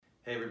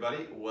Hey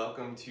everybody,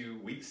 welcome to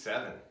week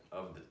 7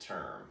 of the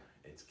term.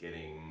 It's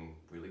getting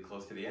really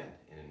close to the end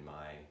in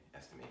my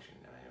estimation,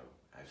 and I know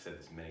I've said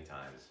this many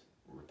times,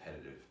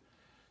 repetitive,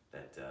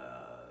 that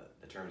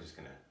the term is just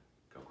going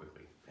to go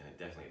quickly, and it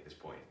definitely at this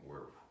point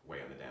we're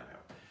way on the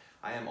downhill.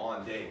 I am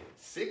on day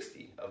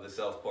 60 of the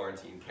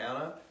self-quarantine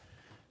count-up.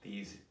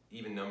 These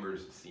even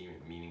numbers seem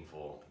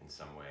meaningful in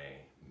some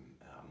way.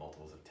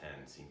 Multiples of 10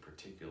 seem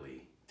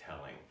particularly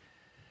telling.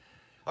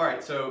 All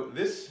right, so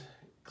this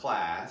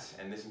class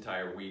and this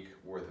entire week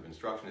worth of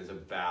instruction is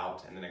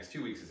about, and the next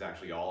 2 weeks is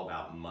actually all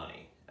about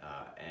money.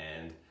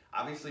 And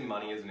obviously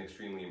money is an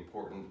extremely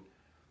important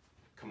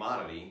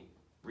commodity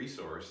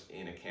resource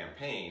in a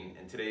campaign,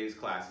 and today's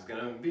class is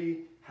going to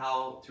be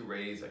how to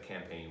raise a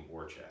campaign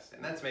war chest.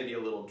 And that's maybe a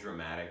little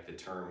dramatic, the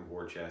term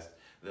war chest,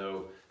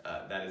 though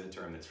that is a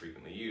term that's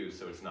frequently used,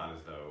 so it's not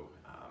as though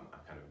I'm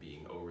kind of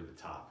being over the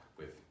top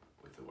with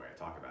the way I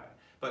talk about it.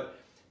 But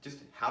just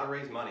how to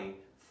raise money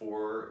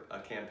for a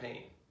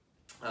campaign.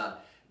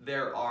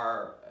 There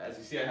are, as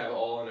you see, I have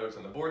all the notes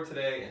on the board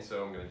today, and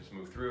so I'm going to just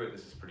move through it.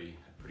 This is pretty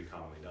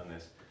commonly done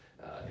this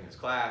in this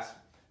class.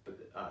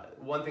 But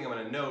one thing I'm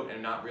going to note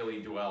and not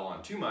really dwell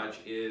on too much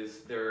is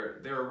there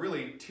are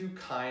really two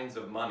kinds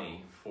of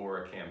money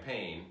for a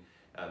campaign,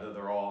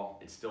 though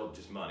it's still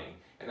just money,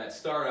 and that's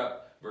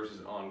startup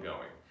versus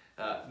ongoing.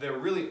 There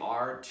really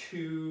are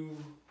two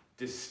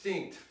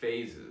distinct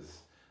phases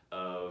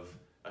of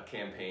a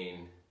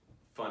campaign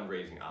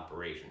fundraising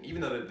operation, even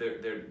though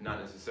they're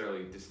not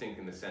necessarily distinct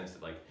in the sense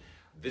that like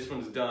this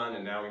one's done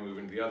and now we move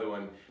into the other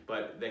one,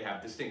 but they have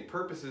distinct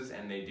purposes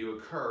and they do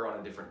occur on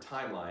a different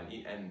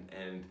timeline,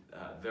 and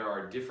there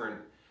are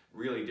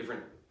really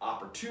different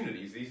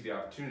opportunities. These are the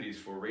opportunities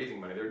for raising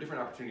money. There are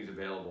different opportunities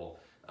available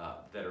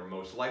that are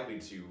most likely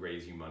to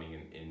raise you money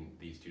in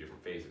these two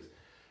different phases.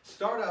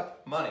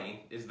 Startup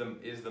money is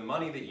the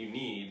money that you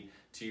need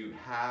to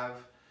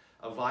have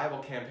a viable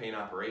campaign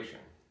operation.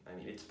 I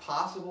mean, it's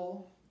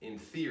possible in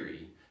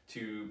theory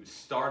to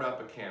start up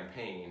a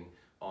campaign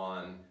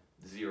on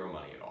zero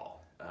money at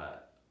all.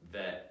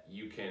 That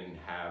you can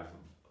have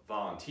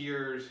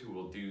volunteers who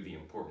will do the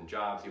important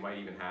jobs. You might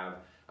even have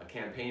a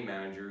campaign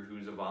manager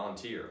who's a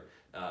volunteer,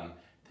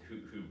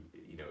 who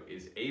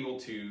is able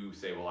to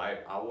say, well,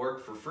 I'll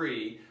work for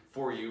free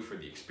for you for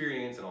the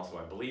experience, and also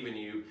I believe in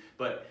you.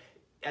 But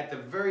at the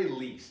very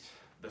least,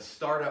 the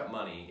startup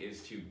money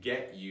is to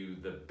get you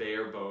the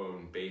bare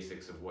bone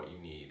basics of what you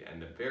need,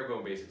 and the bare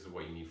bone basics of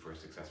what you need for a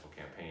successful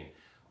campaign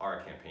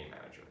are a campaign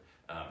manager.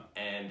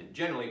 And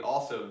generally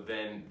also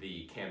then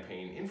the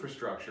campaign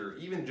infrastructure,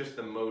 even just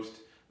the most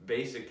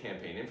basic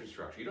campaign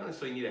infrastructure. You don't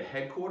necessarily need a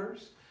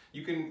headquarters.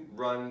 You can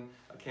run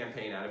a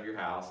campaign out of your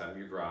house, out of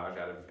your garage,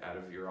 out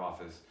of your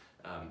office,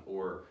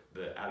 or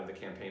out of the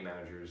campaign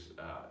manager's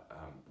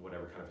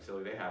whatever kind of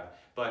facility they have.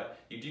 But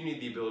you do need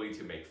the ability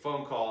to make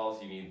phone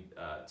calls. You need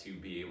to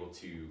be able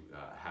to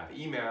have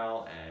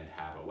email and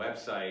have a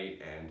website,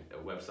 and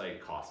a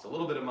website costs a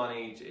little bit of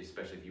money,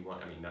 especially if you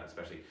want, not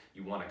especially,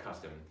 you want a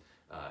custom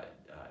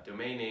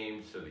domain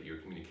name so that your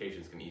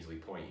communications can easily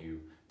point you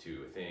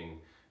to a thing,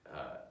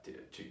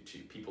 to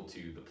people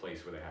to the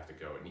place where they have to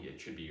go.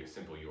 It should be a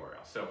simple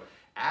URL. So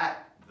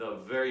at the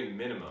very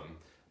minimum,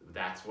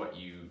 that's what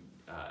you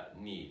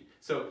need.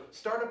 So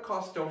startup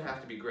costs don't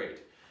have to be great.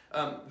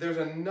 There's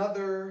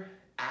another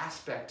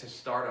aspect to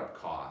startup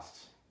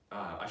costs.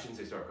 I shouldn't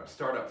say startup costs.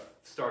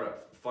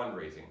 Startup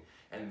fundraising,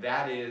 and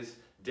that is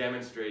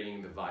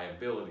demonstrating the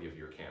viability of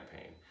your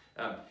campaign.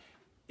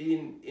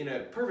 In a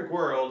perfect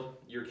world,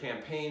 your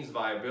campaign's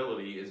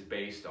viability is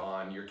based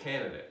on your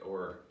candidate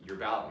or your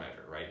ballot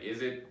measure, right?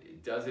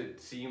 Does it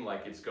seem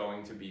like it's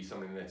going to be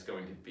something that's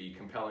going to be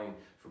compelling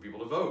for people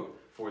to vote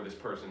for this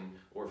person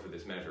or for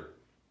this measure?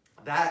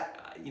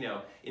 That,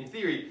 in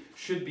theory,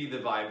 should be the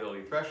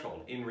viability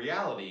threshold. In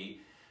reality,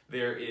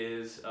 there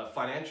is a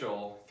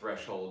financial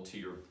threshold to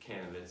your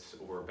candidates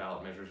or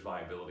ballot measures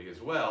viability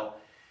as well.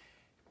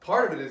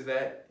 Part of it is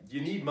that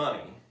you need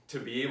money to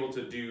be able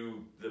to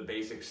do the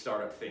basic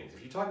startup things.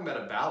 If you're talking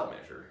about a ballot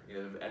measure,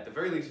 at the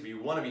very least, if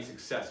you want to be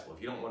successful,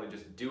 if you don't want to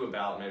just do a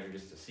ballot measure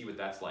just to see what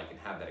that's like and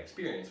have that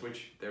experience,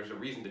 which there's a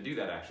reason to do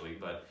that actually,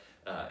 but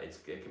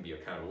it can be a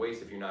kind of a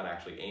waste if you're not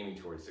actually aiming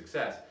towards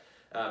success.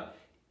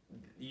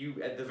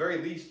 At the very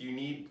least, you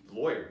need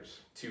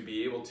lawyers to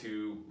be able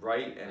to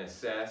write and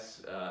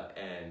assess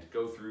and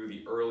go through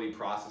the early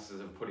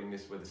processes of putting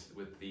this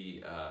with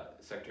the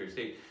Secretary of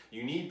State.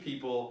 You need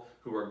people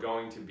who are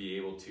going to be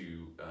able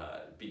to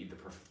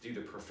do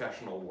the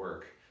professional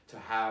work to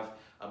have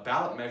a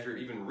ballot measure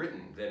even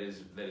written that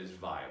is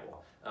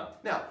viable.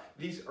 Now,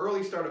 these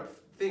early startup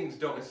things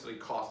don't necessarily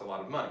cost a lot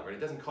of money, right? It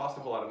doesn't cost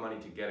a whole lot of money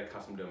to get a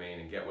custom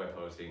domain and get web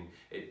hosting.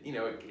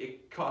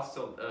 It costs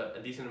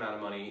a decent amount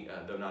of money,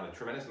 though not a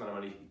tremendous amount of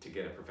money, to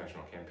get a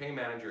professional campaign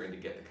manager and to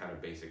get the kind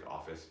of basic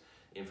office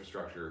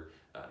infrastructure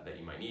that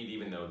you might need,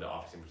 even though the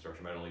office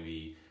infrastructure might only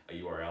be a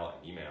URL,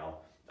 an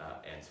email,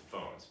 and some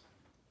phones.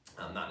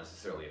 Not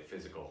necessarily a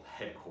physical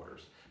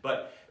headquarters.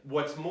 But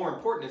what's more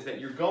important is that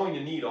you're going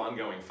to need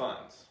ongoing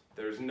funds.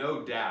 There's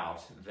no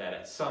doubt that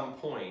at some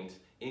point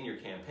in your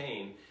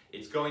campaign,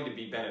 it's going to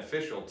be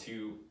beneficial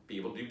to be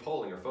able to do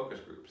polling or focus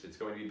groups. It's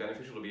going to be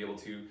beneficial to be able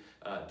to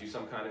do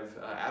some kind of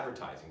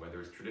advertising, whether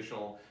it's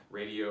traditional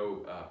radio,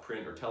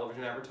 print, or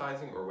television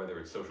advertising, or whether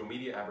it's social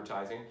media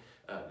advertising.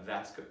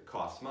 That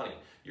costs money.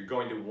 You're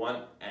going to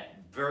want, at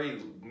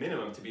very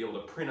minimum, to be able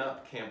to print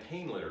up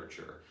campaign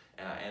literature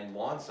and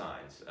lawn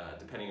signs,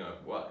 depending on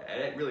what,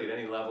 really at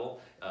any level,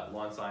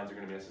 lawn signs are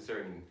going to be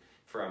necessary. And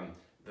from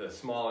the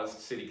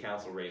smallest city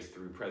council race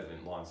through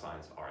president, lawn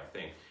signs are a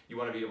thing. You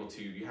want to be able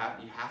to, you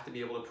have to be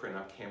able to print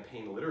up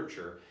campaign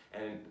literature,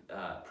 and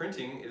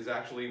printing is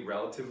actually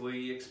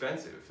relatively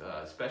expensive,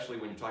 especially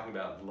when you're talking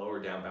about lower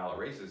down ballot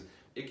races.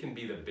 It can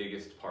be the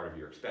biggest part of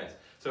your expense.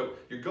 So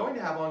you're going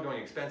to have ongoing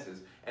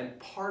expenses, and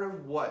part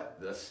of what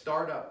the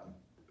startup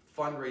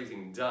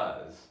fundraising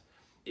does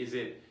is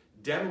it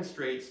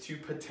demonstrates to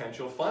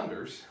potential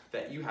funders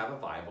that you have a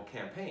viable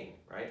campaign,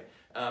 right?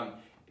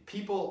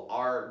 People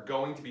are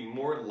going to be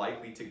more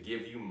likely to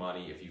give you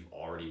money if you've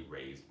already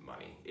raised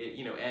money.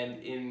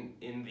 And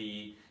in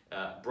the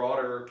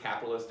broader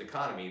capitalist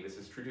economy, this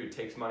is true too. It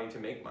takes money to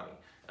make money.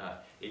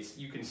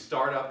 You can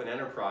start up an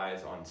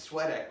enterprise on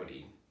sweat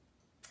equity,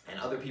 and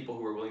other people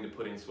who are willing to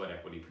put in sweat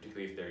equity,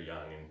 particularly if they're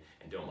young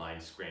and don't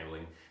mind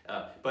scrambling.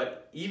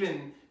 But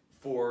even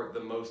for the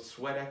most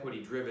sweat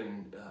equity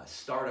driven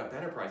startup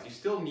enterprise, you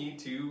still need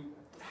to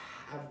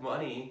have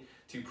money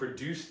to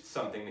produce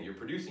something that you're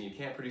producing. You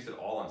can't produce it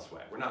all on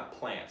sweat. We're not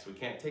plants. We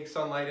can't take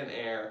sunlight and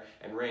air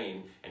and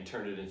rain and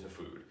turn it into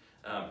food.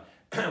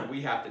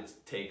 We have to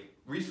take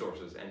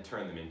resources and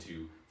turn them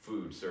into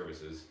food,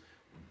 services,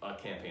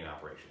 campaign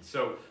operations.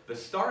 So the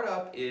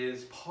startup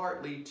is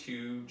partly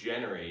to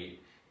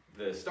generate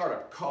the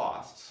startup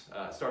costs,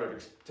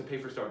 to pay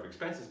for startup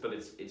expenses, but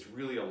it's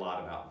really a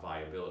lot about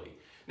viability.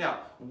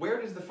 Now,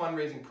 where does the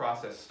fundraising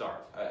process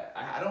start?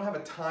 I don't have a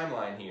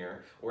timeline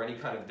here or any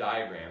kind of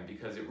diagram,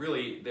 because there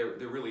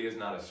really is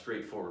not a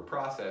straightforward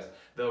process,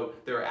 though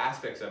there are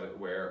aspects of it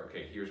where,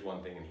 okay, here's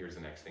one thing and here's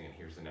the next thing and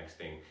here's the next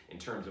thing in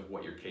terms of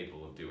what you're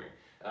capable of doing.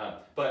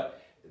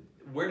 But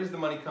where does the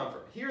money come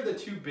from? Here are the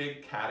two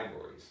big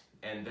categories,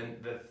 and then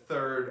the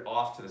third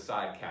off to the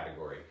side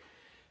category.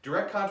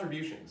 Direct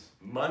contributions.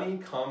 Money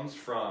comes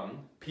from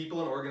people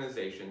and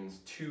organizations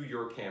to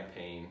your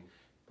campaign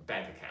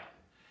bank account.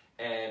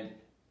 And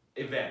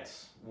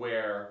events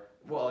where,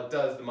 well,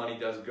 the money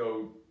does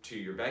go to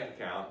your bank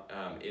account.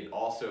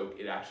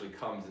 It actually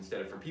comes,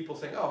 instead of from people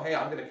saying, oh, hey,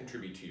 I'm going to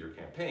contribute to your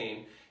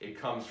campaign, it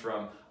comes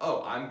from,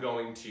 oh, I'm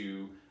going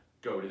to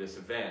go to this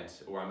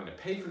event, or I'm going to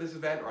pay for this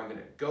event, or I'm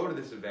going to go to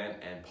this event,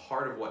 and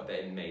part of what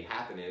then may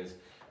happen is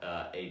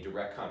a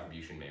direct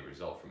contribution may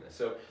result from this.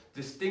 So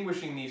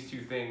distinguishing these two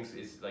things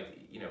is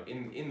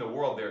in the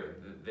world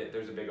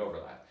there's a big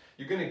overlap.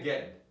 You're going to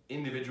get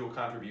individual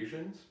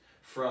contributions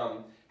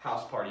from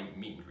house party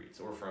meet and greets,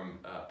 or from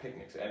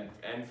picnics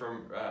and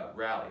from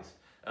rallies.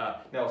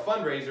 Now, a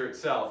fundraiser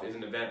itself is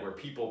an event where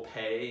people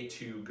pay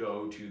to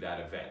go to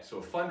that event. So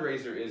a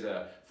fundraiser is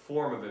a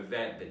form of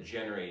event that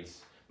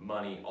generates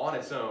money on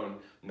its own,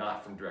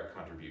 not from direct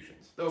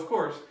contributions. Though, of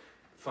course,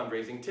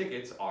 fundraising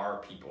tickets are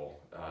people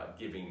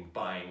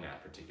buying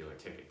that particular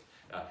ticket.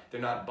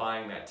 They're not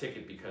buying that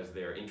ticket because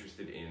they're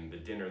interested in the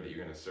dinner that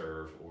you're going to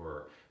serve,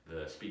 or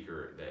the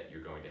speaker that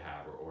you're going to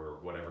have, or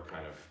whatever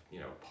kind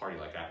of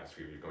party-like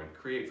atmosphere you're going to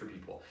create for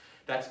people.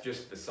 That's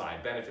just the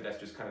side benefit. That's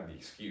just kind of the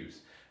excuse.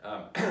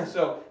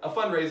 So a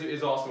fundraiser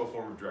is also a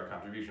form of direct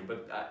contribution,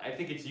 but I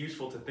think it's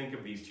useful to think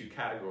of these two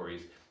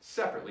categories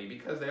separately,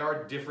 because they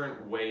are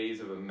different ways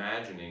of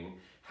imagining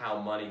how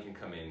money can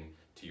come in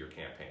to your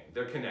campaign.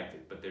 They're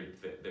connected, but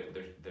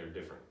they're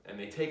different, and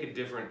they take a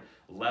different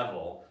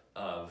level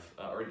of,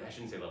 or I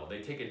shouldn't say level,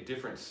 they take a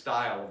different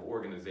style of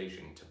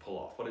organization to pull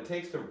off. What it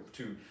takes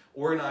to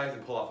organize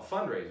and pull off a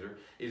fundraiser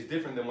is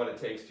different than what it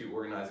takes to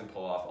organize and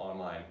pull off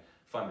online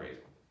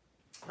fundraising.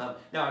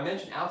 Now, I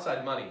mentioned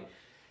outside money.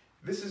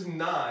 This is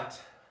not,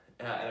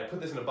 and I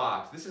put this in a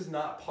box, this is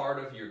not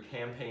part of your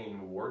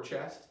campaign war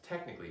chest,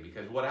 technically,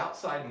 because what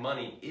outside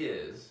money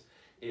is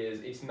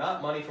it's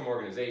not money from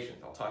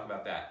organizations. I'll talk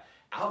about that.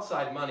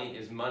 Outside money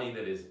is money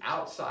that is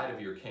outside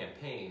of your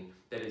campaign,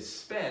 that is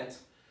spent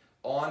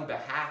on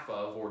behalf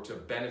of or to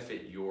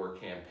benefit your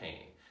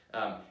campaign.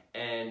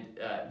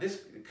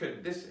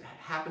 This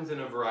happens in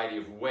a variety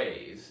of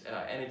ways,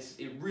 and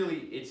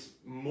it's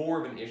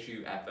more of an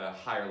issue at the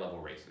higher level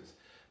races.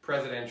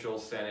 Presidential,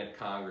 Senate,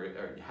 Congress,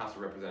 or House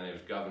of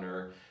Representatives,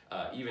 governor,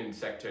 even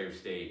Secretary of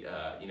State,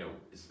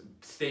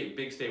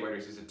 big statewide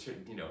races,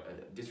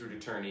 a district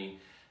attorney,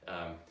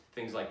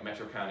 things like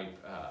Metro County,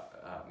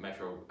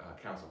 Metro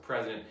Council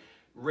President,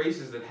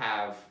 races that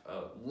have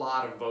a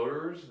lot of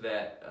voters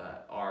that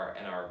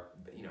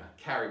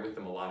carry with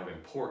them a lot of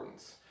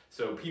importance.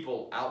 So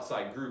people,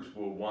 outside groups,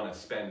 will want to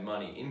spend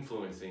money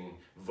influencing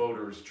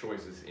voters'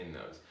 choices in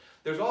those.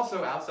 There's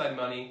also outside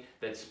money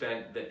that's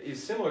spent that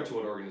is similar to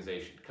what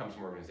comes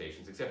from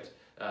organizations, except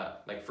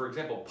like, for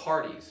example,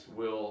 parties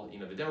will,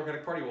 the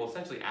Democratic Party will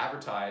essentially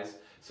advertise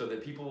so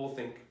that people will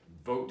think,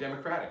 vote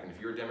Democratic, and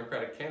if you're a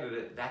Democratic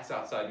candidate, that's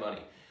outside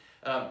money.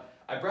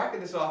 I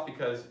bracket this off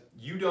because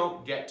you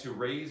don't get to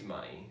raise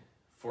money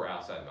for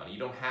outside money. You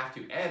don't have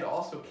to. And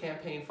also,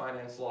 campaign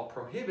finance law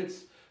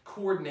prohibits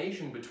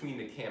coordination between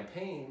the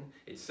campaign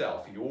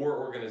itself, your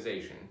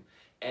organization,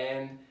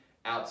 and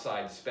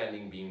outside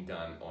spending being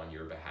done on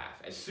your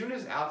behalf. As soon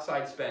as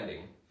outside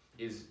spending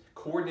is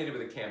coordinated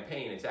with a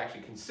campaign, it's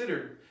actually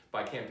considered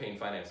by campaign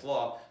finance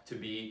law to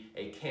be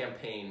a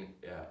campaign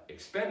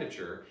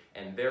expenditure,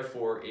 and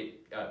therefore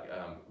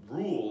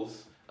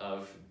rules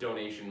of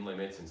donation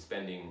limits and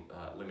spending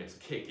limits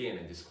kick in,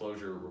 and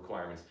disclosure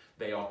requirements,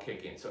 they all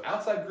kick in. So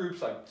outside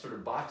groups like sort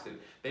of Boxed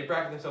It, they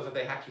bracket themselves that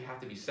they actually have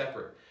to be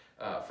separate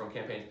from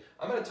campaigns.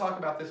 I'm going to talk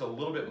about this a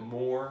little bit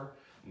more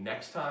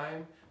next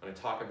time. I'm going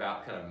to talk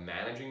about kind of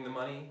managing the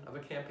money of a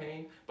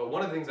campaign. But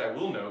one of the things I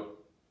will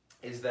note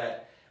is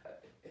that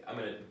I'm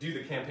going to do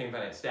the campaign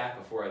finance staff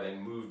before I then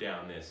move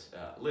down this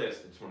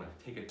list. I just want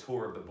to take a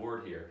tour of the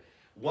board here.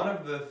 One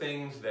of the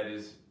things that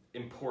is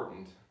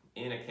important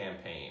in a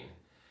campaign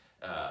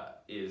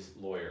is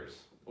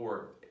lawyers.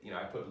 Or,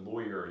 I put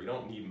lawyer. You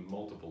don't need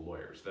multiple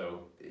lawyers,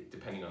 though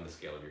depending on the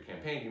scale of your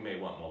campaign, you may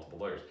want multiple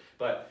lawyers.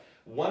 But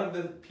one of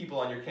the people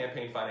on your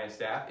campaign finance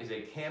staff is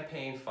a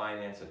campaign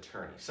finance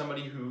attorney,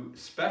 somebody who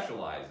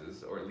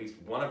specializes, or at least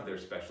one of their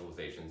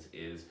specializations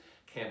is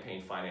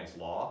campaign finance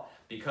law,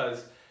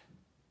 because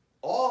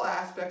all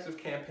aspects of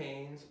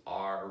campaigns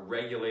are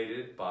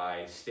regulated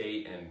by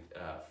state and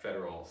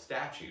federal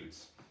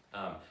statutes,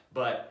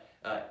 but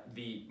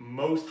the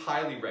most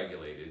highly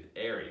regulated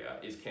area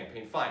is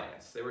campaign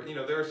finance.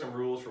 There are some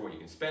rules for what you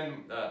can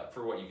spend,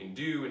 for what you can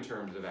do in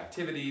terms of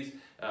activities,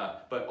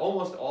 but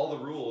almost all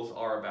the rules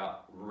are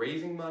about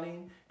raising money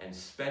and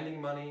spending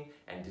money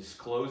and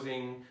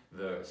disclosing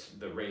the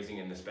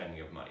raising and the spending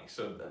of money.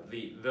 So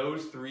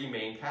those three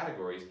main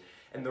categories,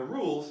 and the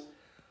rules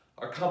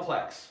are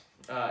complex.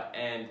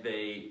 And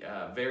they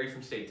vary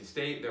from state to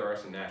state. There are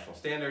some national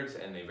standards,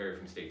 and they vary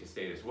from state to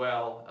state as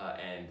well.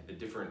 And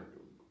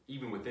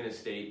even within a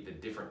state, the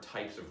different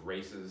types of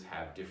races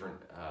have different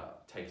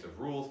types of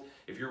rules.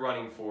 If you're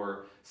running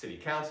for city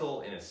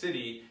council in a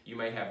city, you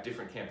may have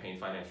different campaign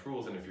finance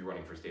rules than if you're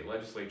running for state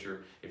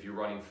legislature. If you're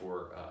running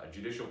for a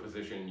judicial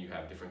position, you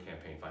have different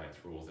campaign finance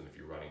rules than if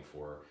you're running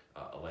for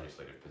a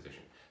legislative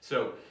position.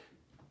 So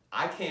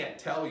I can't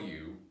tell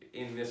you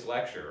in this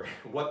lecture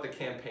what the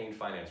campaign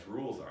finance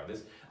rules are.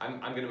 I'm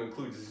going to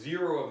include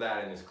zero of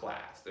that in this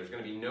class. There's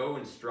going to be no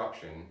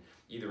instruction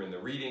either in the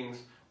readings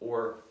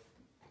or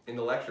in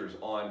the lectures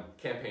on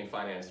campaign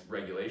finance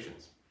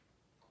regulations.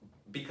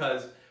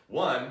 Because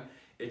one,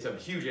 it's a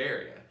huge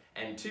area,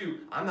 and two,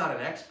 I'm not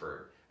an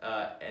expert,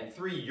 and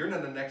three, you're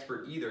not an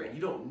expert either, and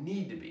you don't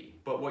need to be.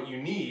 But what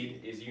you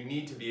need is you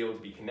need to be able to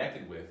be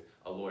connected with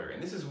a lawyer.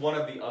 And this is one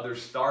of the other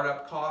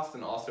startup costs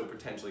and also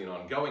potentially an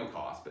ongoing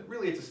cost, but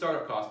really it's a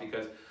startup cost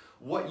because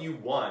what you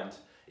want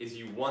is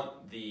you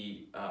want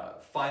the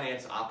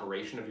finance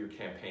operation of your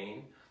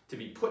campaign to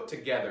be put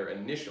together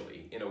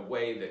initially in a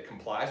way that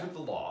complies with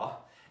the law,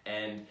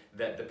 and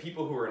that the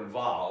people who are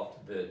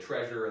involved, the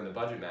treasurer and the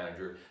budget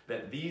manager,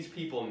 that these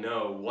people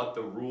know what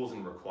the rules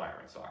and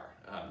requirements are.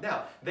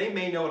 Now, they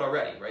may know it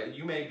already, right?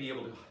 You may be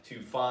able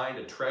to find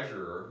a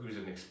treasurer who's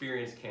an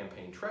experienced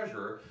campaign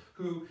treasurer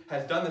who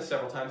has done this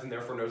several times and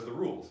therefore knows the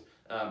rules.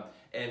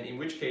 And in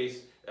which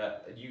case,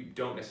 you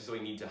don't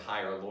necessarily need to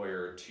hire a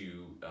lawyer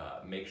to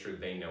make sure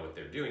they know what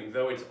they're doing,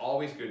 though it's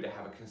always good to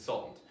have a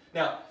consultant.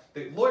 Now,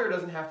 the lawyer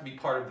doesn't have to be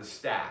part of the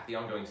staff, the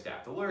ongoing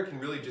staff. The lawyer can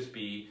really just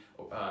be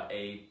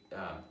a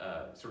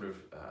sort of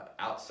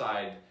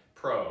outside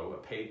pro,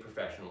 a paid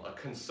professional, a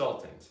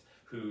consultant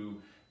who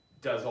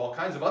does all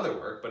kinds of other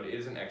work, but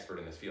is an expert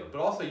in this field. But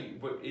also,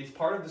 it's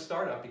part of the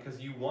startup because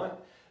you want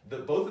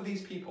both of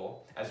these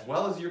people, as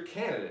well as your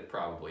candidate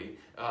probably,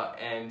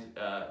 and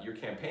your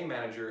campaign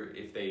manager,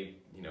 if they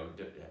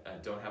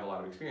don't have a lot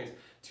of experience,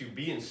 to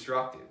be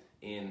instructed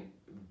in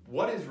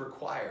what is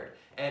required.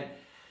 And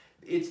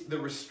it's the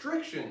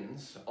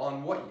restrictions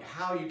on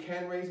how you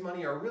can raise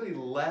money are really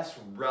less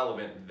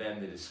relevant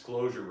than the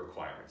disclosure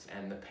requirements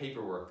and the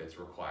paperwork that's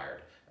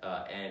required,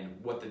 and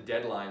what the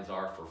deadlines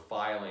are for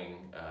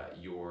filing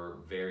your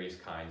various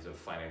kinds of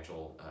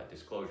financial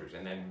disclosures,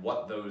 and then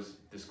what those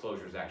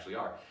disclosures actually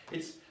are.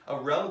 It's a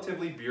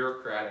relatively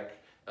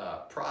bureaucratic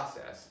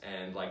process,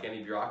 and like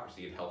any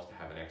bureaucracy, it helps to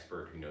have an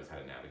expert who knows how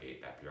to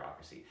navigate that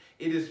bureaucracy.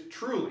 It is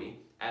truly,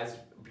 as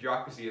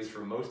bureaucracy is for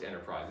most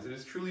enterprises, it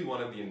is truly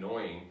one of the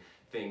annoying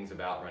things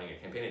about running a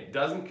campaign. It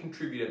doesn't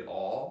contribute at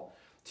all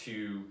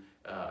to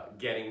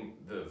getting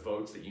the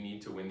votes that you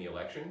need to win the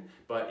election,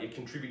 but it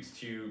contributes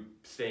to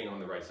staying on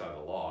the right side of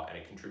the law, and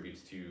it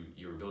contributes to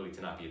your ability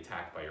to not be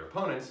attacked by your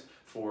opponents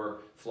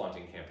for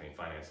flaunting campaign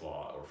finance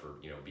law or for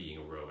being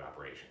a rogue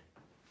operation.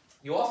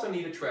 You also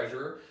need a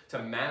treasurer to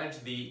manage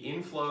the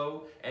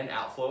inflow and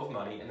outflow of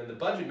money, and then the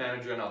budget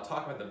manager, and I'll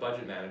talk about the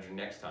budget manager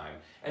next time.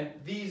 And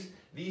these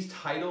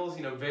titles,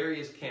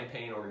 various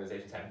campaign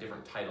organizations have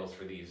different titles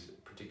for these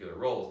particular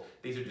roles.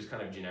 These are just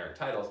kind of generic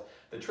titles.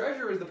 The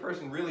treasurer is the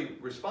person really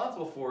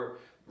responsible for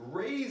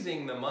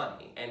raising the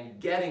money and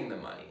getting the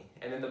money.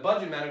 And then the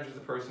budget manager is the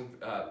person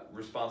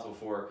responsible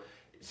for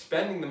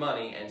spending the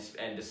money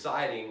and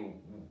deciding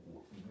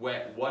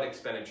what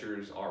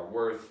expenditures are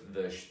worth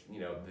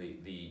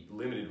the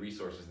limited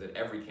resources that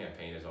every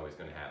campaign is always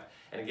going to have.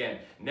 And again,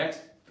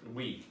 next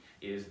week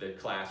is the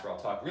class where I'll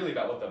talk really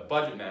about what the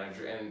budget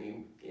manager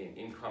and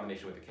in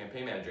combination with the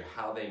campaign manager,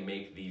 how they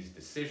make these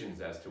decisions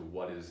as to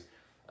what is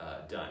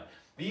done.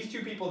 These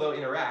two people, though,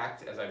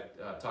 interact, as I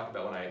talked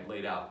about when I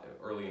laid out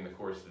early in the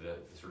course the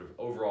sort of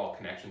overall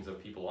connections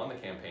of people on the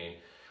campaign.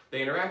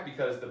 They interact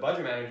because the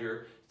budget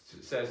manager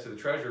says to the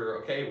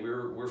treasurer, okay,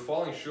 we're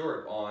falling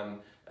short on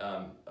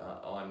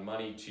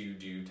money to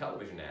do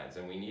television ads,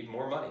 and we need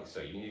more money.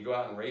 So you need to go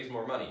out and raise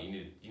more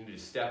money. You need to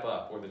step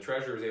up. Or the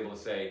treasurer is able to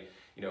say,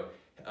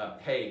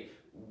 hey,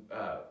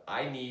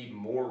 I need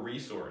more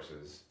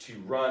resources to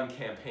run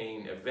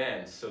campaign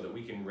events so that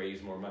we can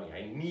raise more money.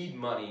 I need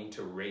money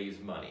to raise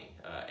money,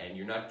 and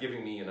you're not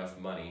giving me enough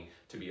money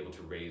to be able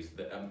to raise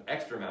the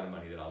extra amount of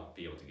money that I'll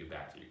be able to give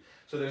back to you.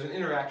 So there's an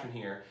interaction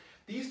here.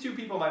 These two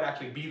people might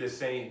actually be the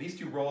same. These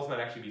two roles might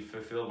actually be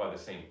fulfilled by the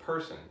same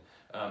person.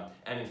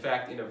 And in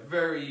fact, in a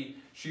very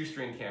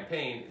shoestring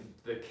campaign,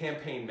 the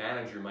campaign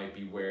manager might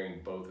be wearing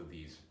both of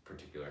these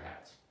particular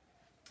hats.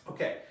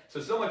 Okay,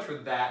 so much for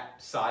that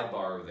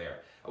sidebar over there.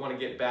 I want to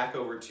get back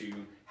over to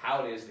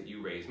how it is that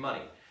you raise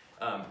money.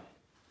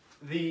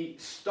 The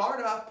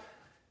startup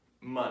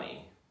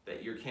money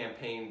that your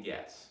campaign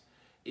gets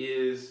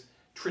is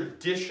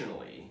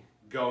traditionally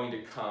going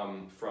to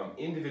come from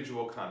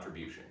individual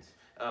contributions.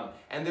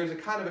 And there's a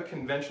kind of a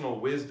conventional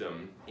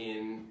wisdom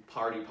in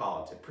party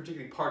politics,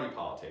 particularly party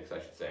politics, I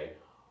should say,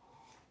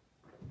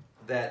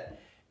 that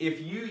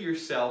if you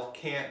yourself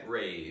can't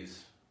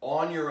raise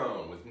on your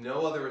own with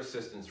no other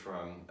assistance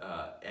from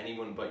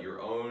anyone but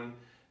your own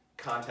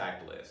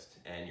contact list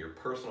and your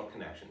personal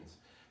connections,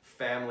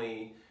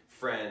 family,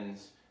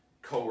 friends,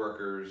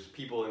 co-workers,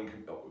 people in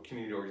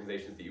community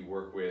organizations that you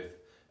work with,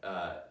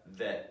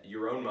 that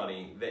your own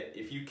money, that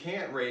if you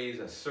can't raise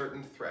a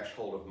certain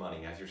threshold of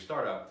money as your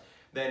startup,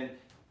 then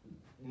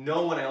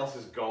no one else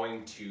is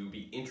going to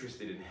be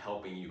interested in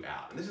helping you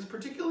out. And this is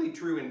particularly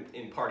true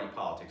in party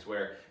politics,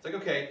 where it's like,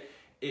 okay,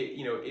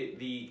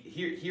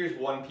 here's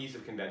one piece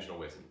of conventional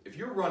wisdom. If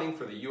you're running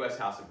for the U.S.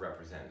 House of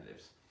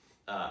Representatives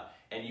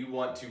and you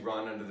want to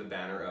run under the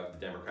banner of the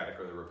Democratic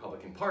or the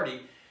Republican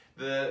Party,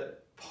 the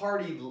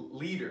party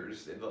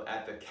leaders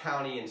at the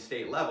county and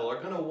state level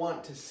are going to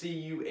want to see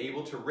you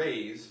able to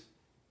raise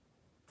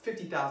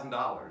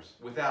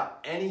 $50,000 without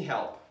any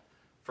help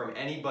from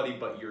anybody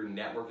but your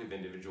network of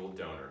individual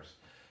donors.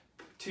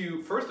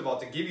 First of all,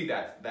 to give you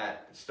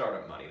that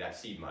startup money, that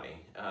seed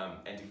money,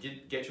 and to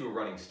get you a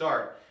running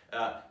start,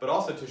 but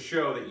also to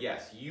show that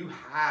yes, you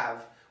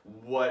have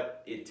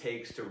what it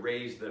takes to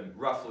raise the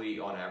roughly,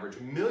 on average,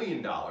 $1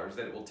 million that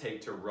it will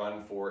take to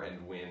run for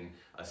and win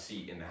a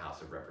seat in the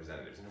House of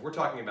Representatives. And if we're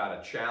talking about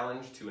a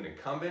challenge to an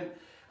incumbent,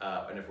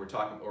 and if we're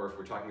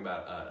talking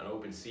about an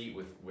open seat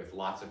with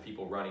lots of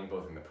people running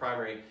both in the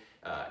primary,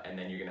 and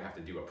then you're going to have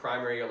to do a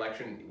primary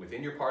election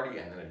within your party,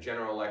 and then a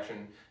general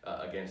election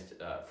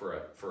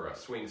for a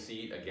swing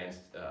seat against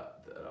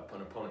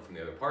an opponent from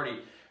the other party.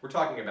 We're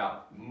talking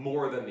about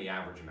more than the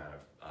average amount of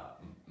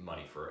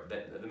money for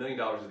that. The $1 million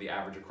is the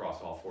average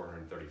across all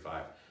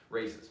 435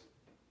 races.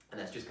 And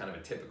that's just kind of a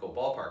typical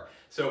ballpark.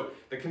 So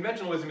the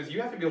conventional wisdom is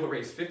you have to be able to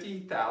raise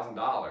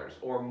 $50,000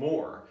 or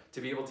more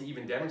to be able to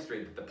even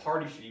demonstrate that the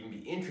party should even be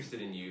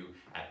interested in you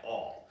at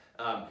all.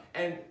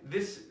 And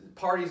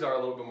parties are a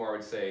little bit more, I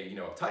would say,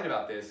 uptight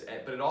about this,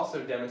 but it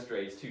also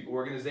demonstrates to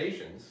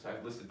organizations,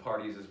 I've listed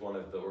parties as one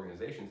of the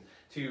organizations,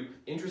 to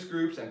interest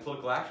groups and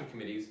political action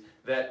committees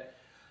that,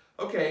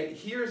 okay,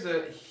 here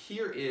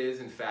is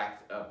in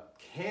fact a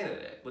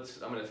candidate.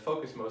 I'm going to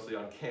focus mostly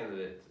on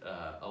candidate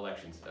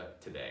elections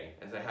today,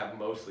 as I have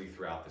mostly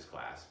throughout this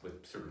class,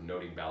 with sort of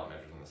noting ballot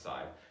measures on the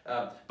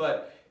side.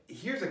 But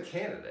here's a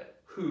candidate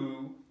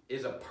who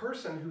is a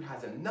person who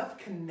has enough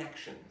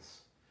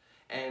connections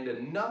and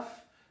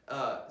enough,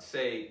 of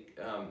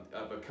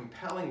a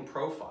compelling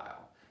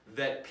profile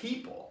that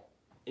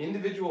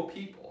individual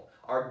people,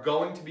 are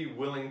going to be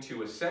willing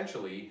to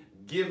essentially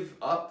give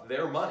up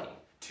their money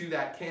to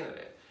that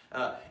candidate.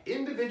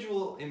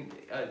 Individual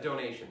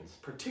donations,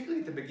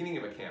 particularly at the beginning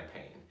of a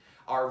campaign,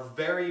 are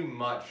very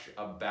much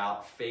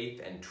about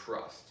faith and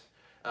trust.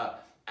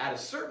 At a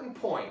certain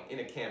point in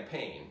a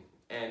campaign,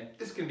 and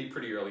this can be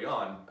pretty early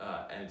on,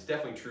 and it's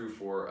definitely true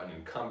for an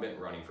incumbent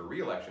running for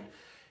re-election,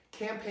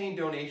 campaign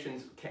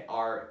donations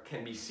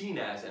can be seen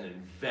as an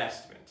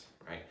investment,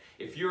 right?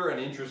 If you're an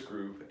interest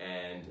group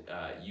and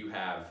you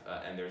have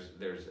and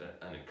there's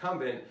an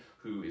incumbent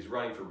who is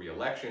running for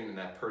re-election, and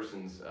that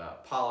person's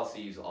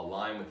policies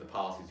align with the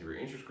policies of your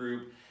interest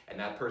group, and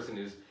that person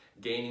is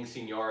gaining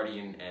seniority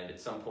and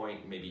at some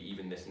point, maybe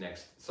even this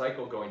next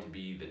cycle, going to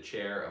be the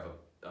chair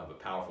of a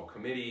powerful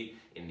committee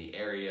in the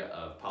area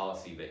of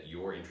policy that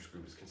your interest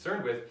group is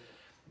concerned with,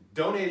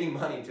 donating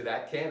money to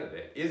that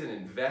candidate is an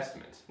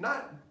investment.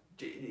 Not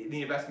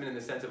the investment in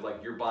the sense of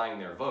like you're buying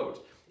their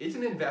vote. It's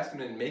an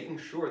investment in making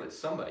sure that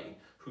somebody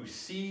who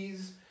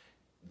sees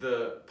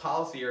the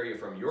policy area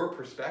from your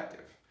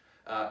perspective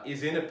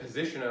is in a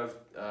position of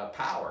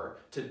power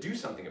to do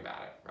something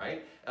about it,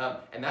 right?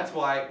 And that's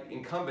why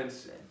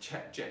incumbents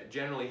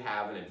generally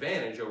have an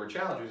advantage over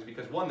challengers,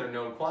 because one, they're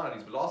known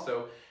quantities, but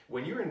also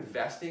when you're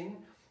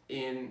investing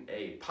in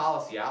a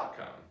policy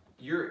outcome,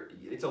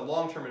 it's a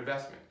long-term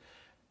investment.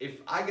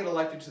 If I get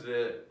elected to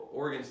the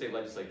Oregon State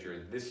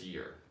Legislature this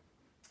year,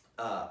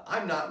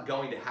 I'm not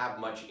going to have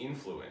much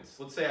influence.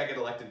 Let's say I get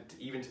elected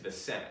even to the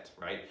Senate,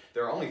 right?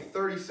 There are only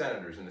 30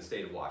 senators in the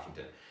state of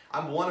Washington.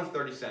 I'm one of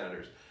 30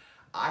 senators.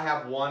 I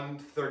have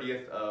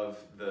 1/30 of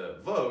the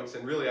votes,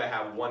 and really I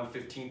have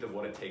 1/15 of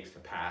what it takes to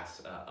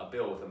pass a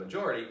bill with a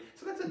majority.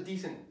 So that's a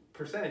decent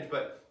percentage,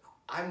 but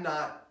I'm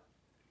not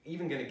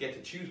even going to get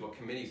to choose what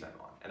committees I'm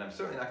on. And I'm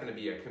certainly not going to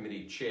be a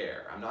committee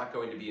chair. I'm not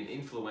going to be an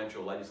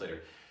influential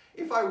legislator.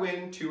 If I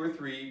win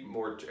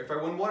if I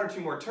win 1 or 2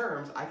 more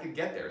terms, I could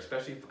get there,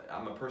 especially if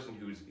I'm a person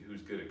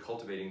who's good at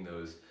cultivating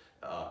those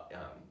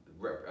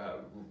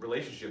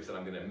relationships that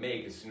I'm going to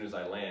make as soon as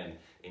I land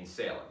in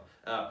Salem.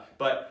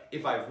 But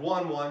if I've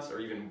won once or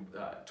even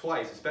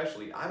twice,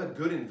 especially, I'm a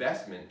good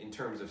investment in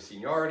terms of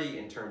seniority,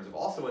 in terms of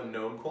also a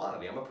known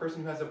quantity. I'm a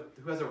person who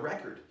has a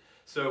record.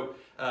 So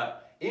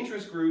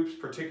interest groups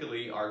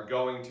particularly are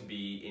going to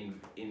be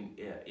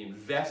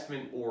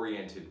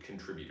investment-oriented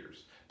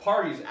contributors.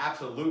 Parties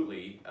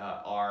absolutely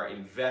are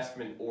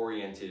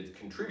investment-oriented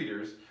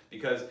contributors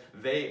because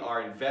they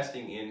are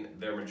investing in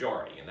their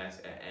majority,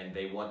 and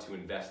they want to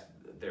invest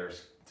their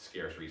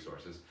scarce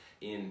resources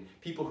in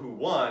people who,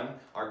 one,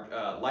 are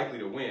likely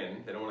to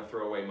win, they don't want to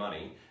throw away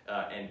money,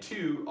 and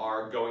two,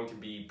 are going to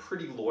be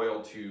pretty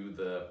loyal to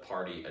the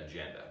party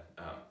agenda.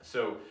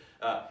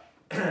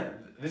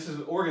 This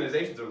is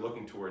organizations that are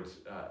looking towards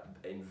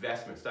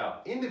investment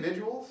style.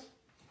 Individuals,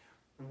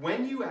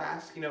 when you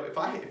ask, if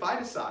I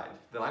decide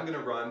that I'm going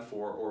to run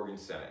for Oregon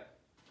Senate,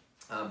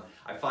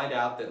 I find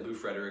out that Lou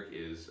Frederick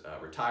is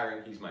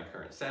retiring. He's my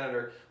current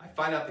senator. I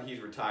find out that he's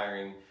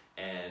retiring,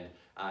 and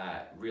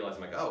I realize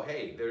I'm like, oh,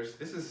 hey,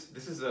 this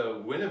is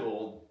a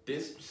winnable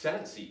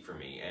Senate seat for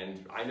me,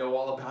 and I know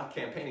all about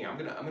campaigning. I'm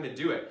gonna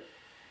do it.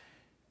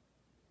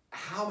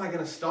 How am I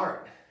gonna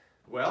start?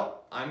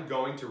 Well, I'm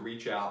going to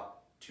reach out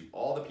to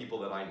all the people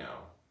that I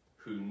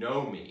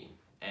know me,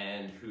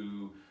 and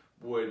who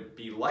would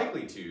be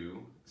likely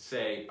to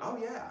say, oh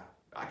yeah,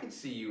 I could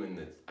see you in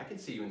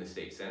the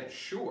state Senate,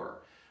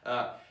 sure.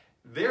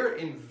 They're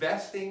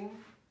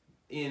investing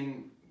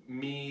in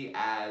me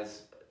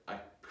as a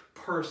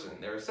person.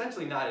 They're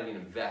essentially not even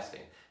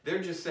investing.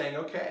 They're just saying,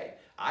 okay,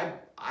 I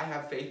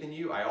have faith in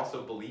you. I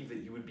also believe that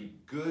you would be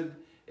good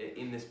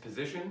in this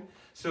position.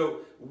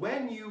 So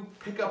when you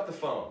pick up the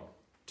phone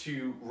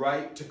to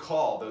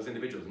call those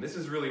individuals, and this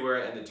is really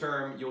where, and the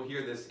term, you'll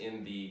hear this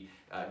in the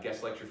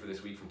guest lecture for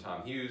this week from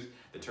Tom Hughes,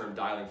 the term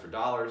dialing for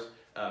dollars.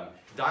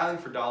 Dialing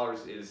for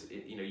dollars is,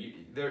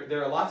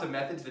 there are lots of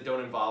methods that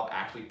don't involve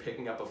actually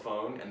picking up a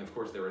phone, and of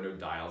course there are no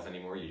dials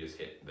anymore, you just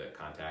hit the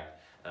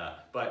contact.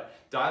 But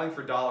dialing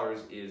for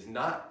dollars is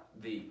not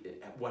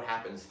what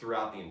happens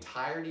throughout the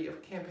entirety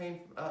of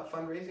campaign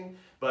fundraising,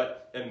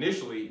 but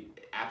initially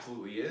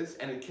absolutely is,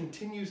 and it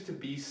continues to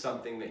be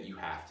something that you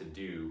have to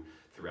do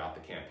throughout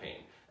the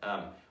campaign.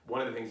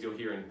 One of the things you'll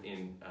hear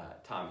in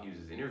Tom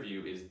Hughes'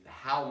 interview is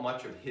how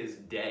much of his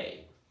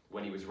day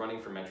when he was running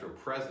for Metro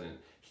President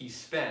he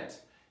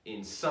spent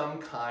in some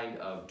kind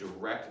of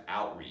direct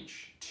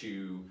outreach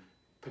to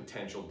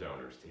potential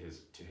donors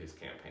to his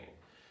campaign.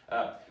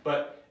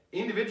 But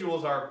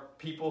individuals are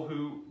people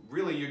who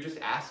really you're just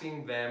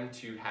asking them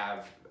to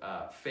have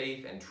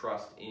faith and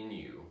trust in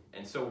you.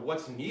 And so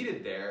what's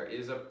needed there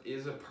is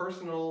a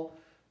personal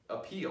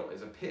appeal,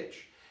 is a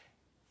pitch.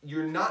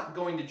 You're not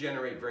going to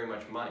generate very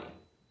much money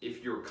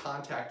if your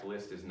contact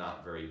list is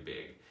not very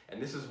big.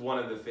 And this is one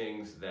of the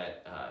things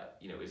that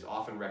is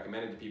often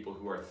recommended to people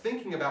who are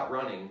thinking about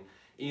running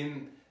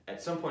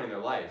at some point in their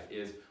life,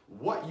 is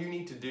what you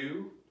need to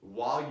do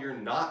while you're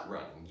not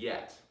running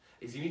yet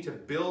is you need to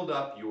build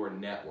up your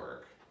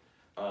network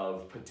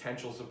of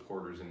potential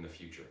supporters in the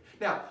future.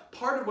 Now,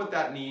 part of what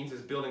that means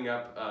is building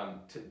up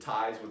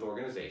ties with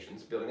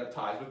organizations, building up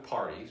ties with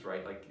parties,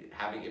 right? Like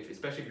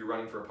especially if you're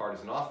running for a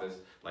partisan office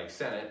like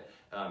Senate,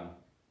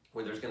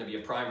 where there's going to be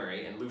a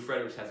primary, and Lou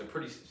Fredericks has a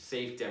pretty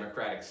safe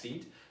Democratic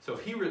seat. So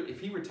if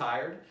he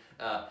retired,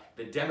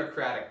 the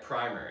Democratic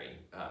primary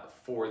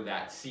for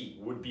that seat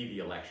would be the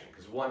election,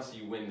 because once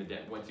you win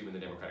the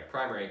Democratic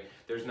primary,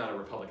 there's not a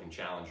Republican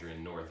challenger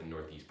in North and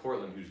Northeast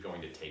Portland who's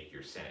going to take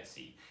your Senate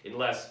seat,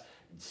 unless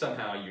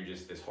somehow you're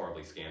just this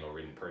horribly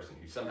scandal-ridden person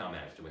who somehow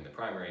managed to win the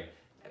primary.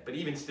 But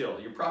even still,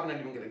 you're probably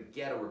not even going to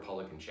get a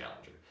Republican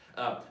challenger.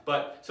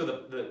 So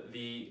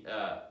the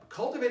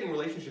cultivating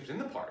relationships in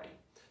the party,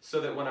 so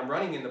that when I'm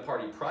running in the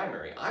party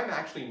primary, I'm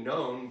actually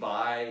known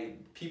by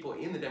people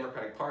in the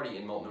Democratic Party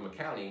in Multnomah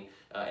County,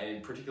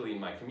 and particularly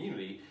in my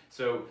community,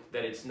 so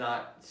that it's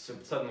not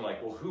suddenly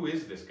like, well, who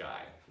is this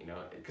guy?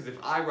 Because if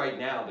I right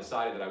now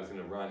decided that I was going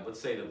to run, let's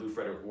say that Lou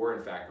Frederick were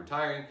in fact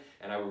retiring,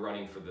 and I were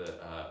running for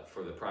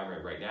the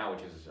primary right now,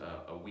 which is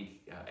a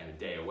week and a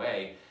day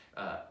away,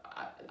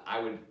 I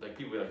would, like,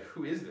 people would be like,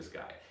 who is this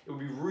guy? It would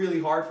be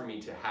really hard for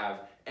me to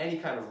have any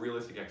kind of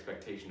realistic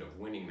expectation of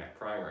winning that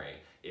primary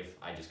if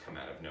I just come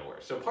out of nowhere.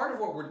 So part of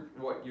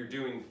what you're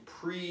doing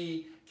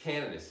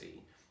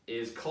pre-candidacy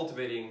is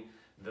cultivating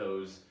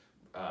those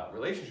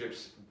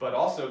relationships, but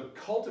also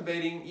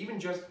cultivating even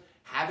just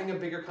having a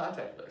bigger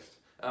contact list.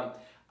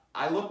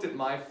 I looked at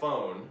my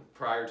phone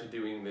prior to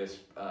doing this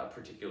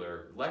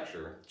particular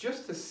lecture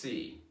just to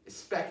see,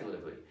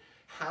 speculatively,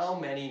 how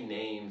many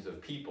names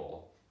of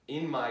people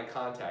in my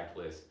contact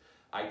list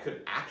I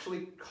could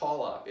actually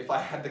call up if I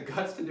had the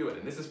guts to do it.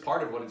 And this is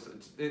part of what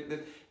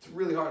it's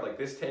really hard. Like,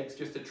 this takes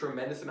just a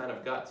tremendous amount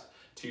of guts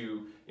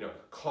to,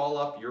 call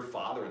up your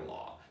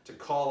father-in-law, to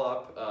call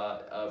up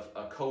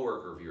a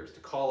coworker of yours, to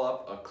call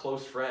up a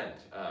close friend.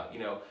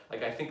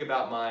 Like, I think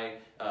about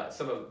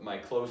some of my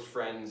close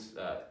friends,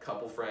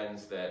 couple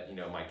friends that,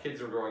 my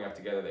kids were growing up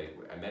together.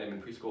 I met them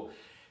in preschool.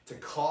 To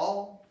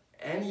call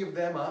any of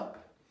them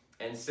up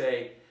and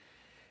say,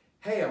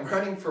 hey, I'm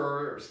running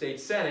for state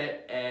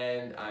senate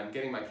and I'm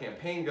getting my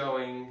campaign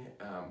going.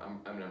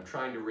 I'm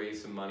trying to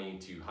raise some money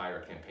to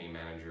hire a campaign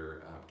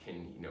manager.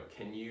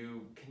 Can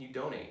you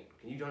donate?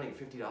 Can you donate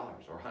 $50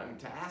 or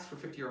to ask for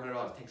 $50 or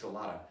 $100 takes a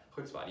lot of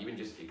chutzpah. Even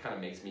just, it kind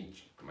of makes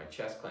my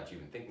chest clench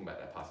even thinking about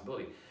that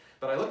possibility.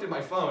 But I looked at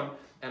my phone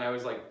and I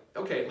was like,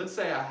 okay, let's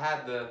say I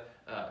had the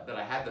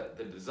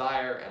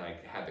desire and I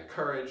had the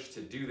courage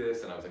to do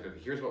this, and I was like, okay,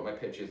 here's what my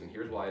pitch is and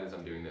here's why it is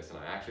I'm doing this, and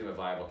I actually am a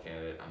viable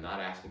candidate. I'm not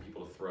asking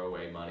people to throw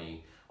away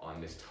money on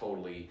this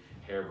totally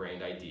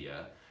harebrained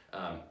idea.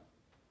 How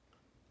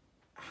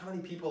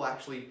many people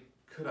actually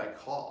could I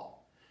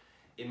call?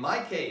 In my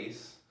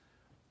case,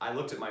 I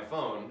looked at my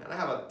phone and I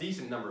have a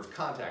decent number of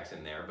contacts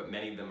in there, but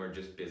many of them are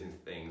just business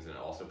things, and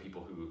also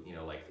people who,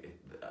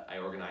 I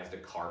organized a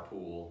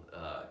carpool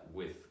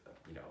with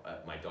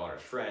my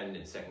daughter's friend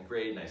in 2nd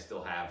grade, and I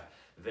still have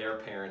their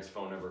parents'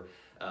 phone number,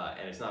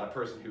 and it's not a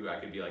person who I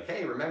could be like,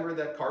 hey, remember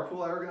that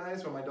carpool I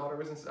organized when our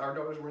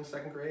daughters were in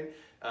 2nd grade?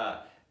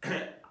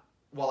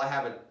 Well, I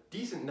have a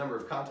decent number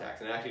of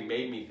contacts, and it actually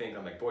made me think,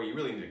 I'm like, boy, you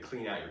really need to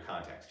clean out your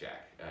contacts,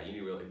 Jack.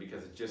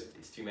 Because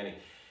it's too many.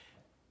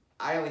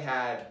 I only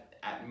had,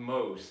 at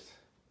most,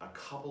 a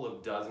couple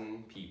of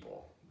dozen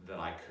people that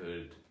I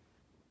could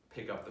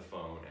pick up the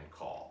phone and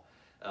call.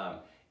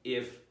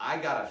 If I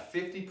got a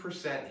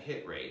 50%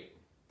 hit rate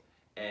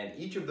and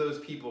each of those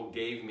people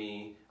gave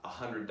me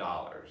 $100,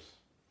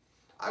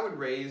 I would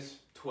raise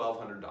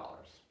 $1,200,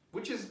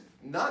 which is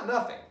not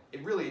nothing.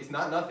 It's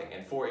not nothing.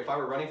 And if I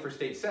were running for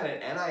state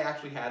senate and I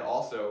actually had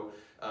also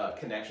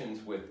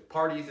connections with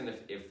parties, and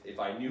if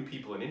I knew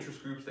people in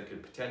interest groups that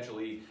could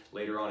potentially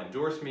later on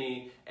endorse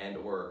me and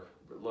or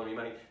loan me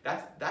money,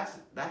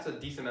 that's a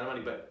decent amount of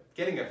money. But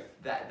getting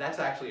that's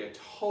actually a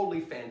totally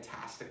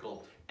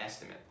fantastical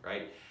estimate,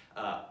 right?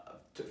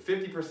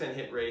 50%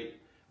 hit rate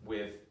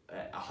with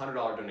a $100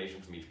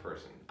 donation from each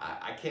person.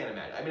 I can't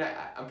imagine. I mean,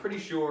 I'm pretty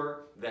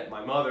sure that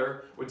my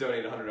mother would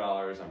donate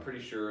 $100. I'm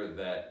pretty sure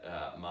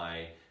that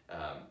my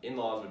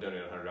in-laws would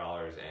donate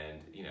 $100, and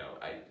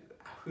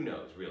who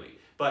knows really.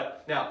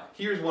 But now,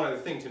 here's one other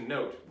thing to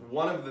note.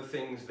 One of the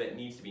things that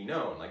needs to be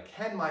known, like,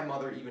 can my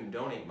mother even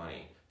donate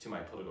money to my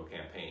political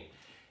campaign?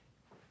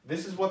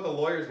 This is what the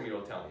lawyer's gonna be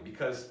able to tell me,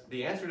 because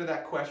the answer to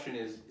that question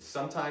is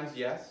sometimes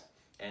yes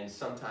and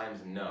sometimes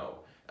no.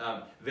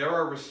 There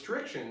are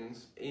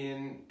restrictions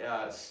in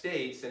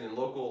states and in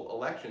local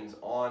elections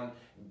on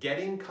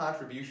getting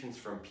contributions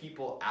from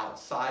people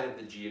outside of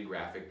the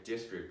geographic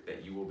district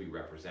that you will be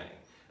representing.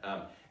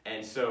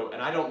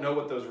 And I don't know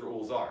what those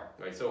rules are,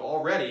 right? So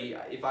already,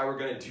 if I were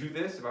going to do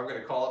this, if I were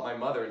going to call up my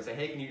mother and say,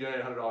 hey, can you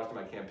donate $100 to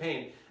my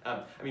campaign?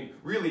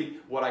 Really,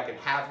 what I could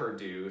have her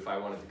do, if I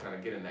wanted to kind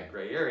of get in that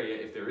gray area,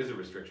 if there is a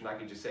restriction, I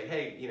could just say,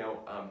 hey,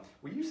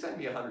 will you send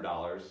me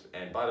 $100?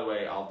 And by the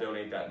way, I'll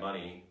donate that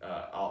money.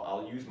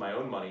 I'll use my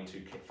own money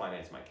to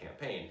finance my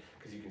campaign,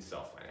 because you can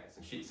self-finance.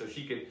 And so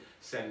she could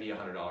send me a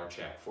 $100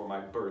 check for my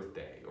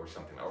birthday or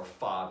something, or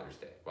Father's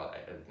Day. Well,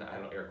 I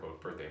don't air quote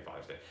birthday and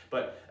Father's Day,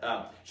 but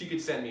she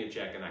could send me a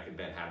check, and I could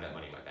then have that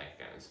money in my bank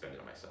account and spend it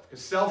on myself.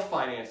 Because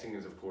self-financing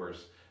is, of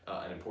course,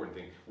 an important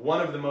thing.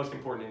 One of the most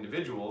important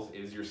individuals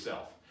is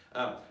yourself.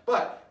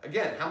 But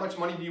again, how much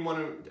money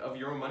of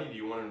your own money do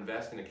you want to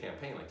invest in a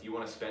campaign? Like, do you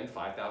want to spend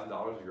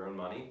 $5,000 of your own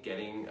money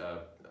getting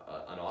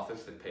an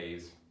office that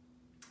pays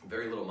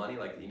very little money?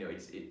 Like,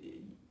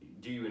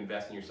 do you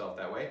invest in yourself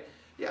that way?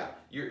 Yeah,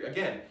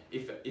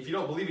 if you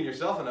don't believe in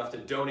yourself enough to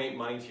donate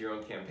money to your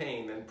own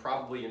campaign, then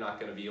probably you're not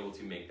going to be able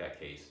to make that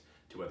case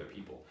to other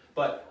people.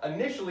 But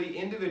initially,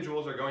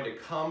 individuals are going to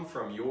come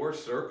from your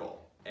circle,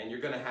 and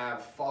you're going to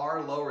have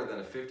far lower than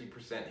a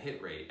 50%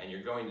 hit rate, and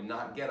you're going to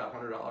not get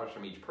 $100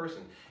 from each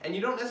person. And you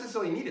don't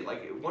necessarily need it.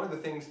 Like, one of the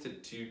things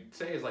to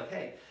say is like,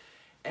 hey,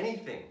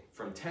 anything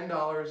from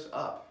 $10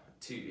 up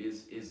to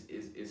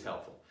is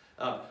helpful.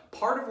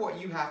 Part of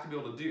what you have to be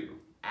able to do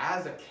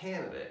as a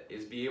candidate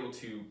is be able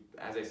to,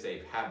 as I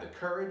say, have the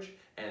courage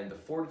and the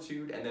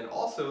fortitude, and then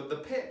also the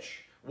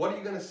pitch. What are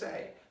you going to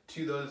say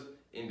to those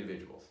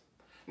individuals?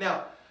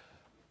 Now,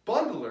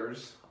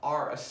 Bundlers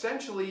are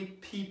essentially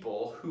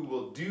people who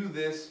will do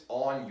this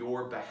on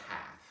your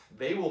behalf.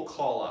 They will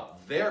call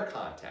up their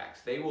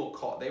contacts. They will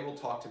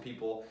talk to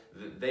people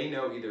that they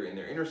know either in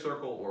their inner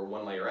circle or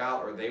one layer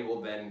out, or they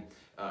will then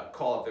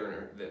call up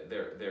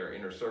their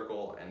inner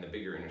circle, and the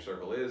bigger inner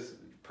circle is,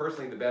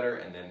 personally the better.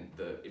 And then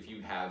if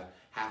you have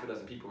half a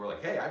dozen people who are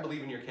like, hey, I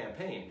believe in your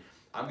campaign,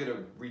 I'm going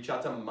to reach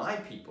out to my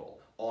people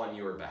on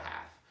your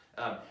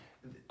behalf.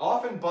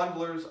 Often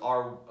bundlers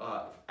are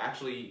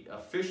actually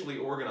officially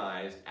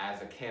organized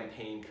as a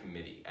campaign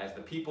committee, as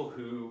the people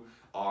who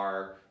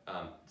are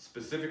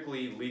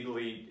specifically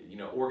legally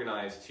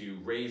organized to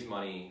raise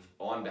money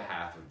on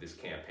behalf of this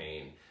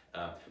campaign.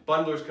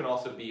 Bundlers can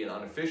also be an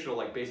unofficial,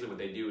 like basically what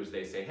they do is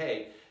they say,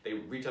 hey, they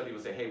reach out to people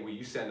and say, hey, will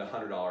you send a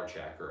 $100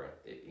 check, or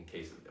in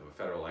case of a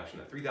federal election,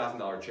 a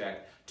 $3,000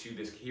 check to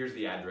this, here's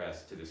the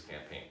address to this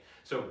campaign.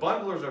 So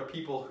bundlers are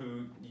people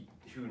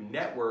who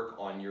network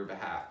on your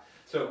behalf.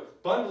 So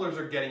bundlers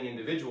are getting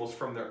individuals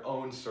from their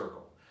own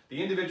circle.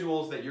 The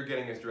individuals that you're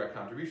getting as direct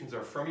contributions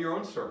are from your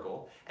own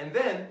circle, and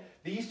then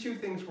these two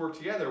things work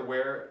together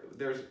where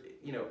there's,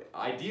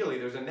 ideally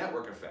there's a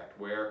network effect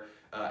where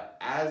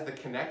as the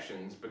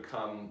connections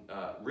become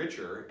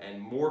richer and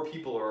more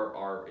people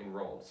are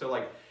enrolled. So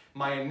like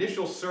my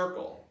initial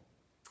circle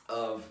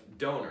of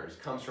donors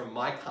comes from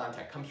my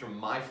contact, comes from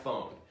my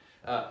phone.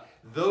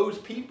 Those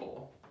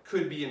people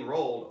could be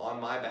enrolled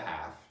on my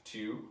behalf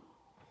to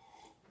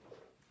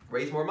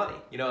raise more money.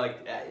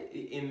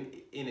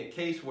 In a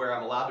case where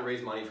I'm allowed to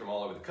raise money from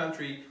all over the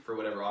country for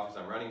whatever office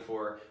I'm running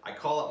for, I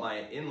call up my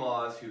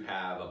in-laws who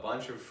have a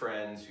bunch of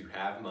friends who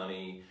have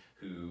money,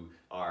 who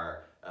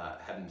are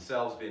have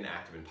themselves been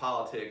active in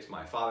politics.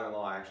 My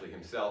father-in-law actually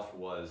himself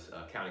was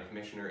a county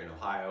commissioner in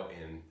Ohio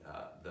in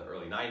the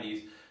early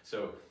 90s,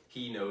 so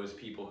he knows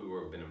people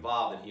who have been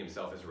involved, and he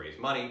himself has raised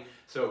money.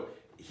 So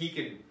he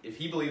could, if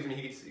he believes in me,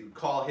 he could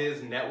call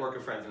his network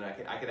of friends, and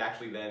I could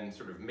actually then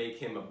sort of make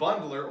him a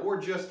bundler, or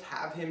just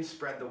have him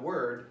spread the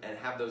word and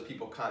have those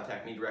people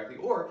contact me directly,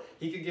 or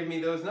he could give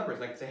me those numbers,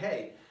 and I could say,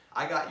 hey,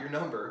 I got your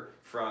number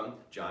from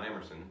John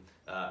Emerson,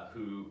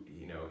 who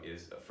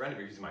is a friend of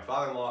yours. He's my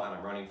father-in-law, and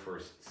I'm running for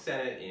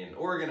Senate in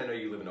Oregon. I know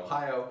you live in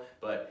Ohio,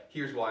 but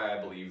here's why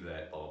I believe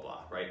that, blah, blah,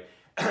 blah,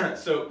 right?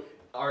 So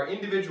our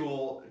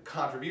individual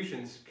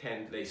contributions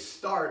they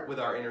start with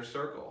our inner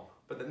circle,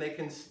 but then they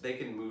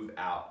can move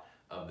out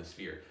of the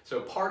sphere.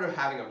 So part of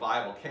having a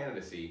viable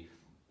candidacy,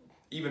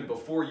 even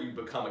before you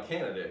become a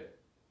candidate,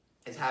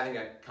 is having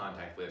a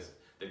contact list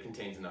that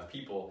contains enough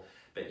people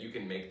that you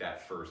can make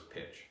that first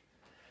pitch.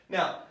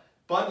 Now,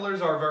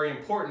 bundlers are very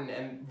important,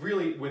 and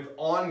really with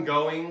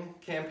ongoing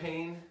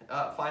campaign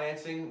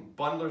financing,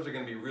 bundlers are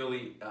going to be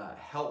really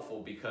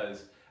helpful,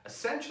 because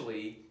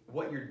essentially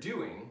what you're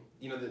doing,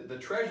 the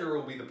treasurer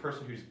will be the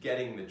person who's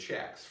getting the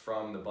checks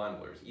from the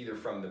bundlers, either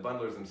from the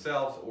bundlers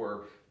themselves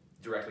or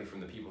directly from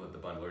the people that the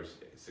bundlers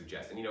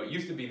suggest. And it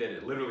used to be that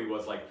it literally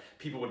was like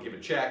people would give a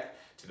check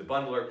to the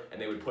bundler,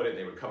 and they would put it,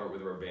 they would cover it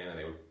with a rubber band,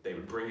 and they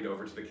would bring it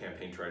over to the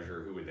campaign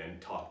treasurer, who would then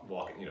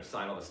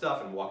sign all the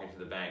stuff and walk into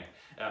the bank.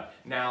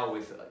 Now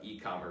with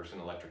e-commerce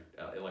and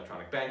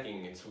electronic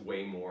banking, it's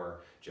way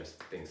more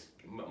just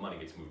money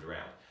gets moved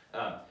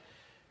around.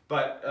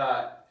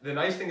 But the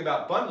nice thing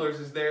about bundlers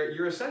is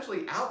you're essentially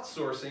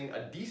outsourcing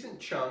a decent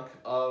chunk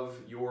of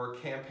your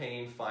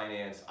campaign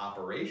finance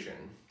operation,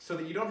 so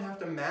that you don't have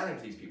to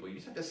manage these people. You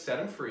just have to set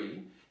them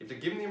free. You have to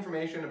give them the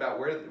information about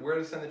where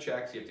to send the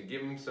checks. You have to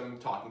give them some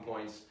talking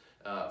points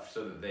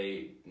so that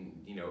they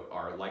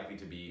are likely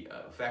to be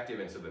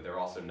effective, and so that they're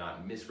also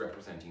not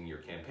misrepresenting your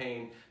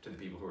campaign to the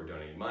people who are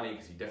donating money,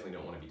 because you definitely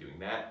don't want to be doing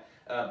that.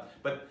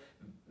 But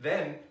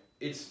then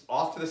it's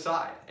off to the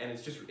side, and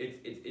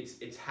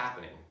it's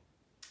happening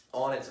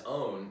on its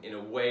own in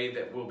a way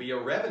that will be a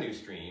revenue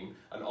stream,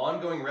 an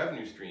ongoing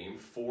revenue stream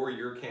for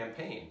your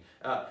campaign.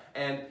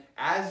 And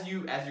as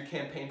your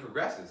campaign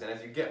progresses and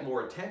as you get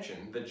more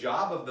attention, the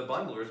job of the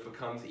bundlers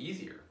becomes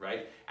easier,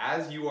 right?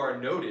 As you are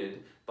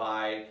noted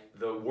by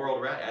the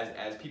world around,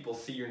 as people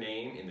see your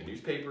name in the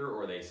newspaper,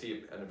 or they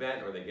see an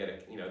event, or they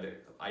get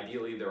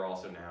ideally they're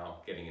also now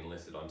getting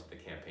enlisted onto the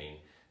campaign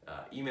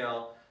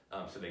email.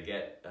 So they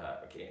get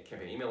a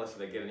campaign email list, so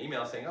they get an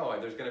email saying, oh,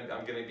 I'm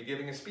going to be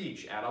giving a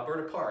speech at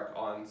Alberta Park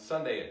on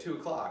Sunday at 2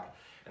 o'clock.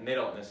 And they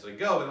don't necessarily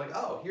go, they're like,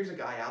 oh, here's a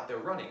guy out there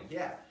running,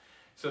 yeah.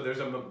 So there's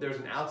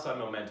an outside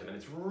momentum, and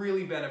it's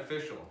really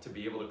beneficial to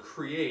be able to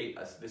create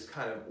this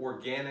kind of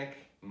organic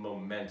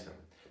momentum.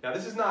 Now,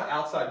 this is not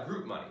outside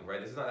group money,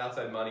 right? This is not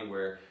outside money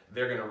where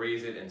they're going to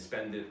raise it and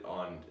spend it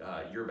on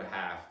your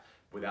behalf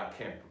without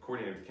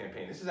coordinating with the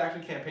campaign. This is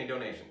actually campaign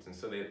donations, and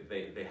so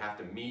they have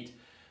to meet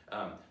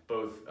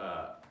both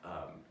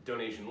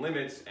donation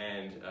limits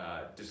and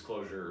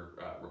disclosure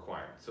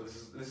requirements. So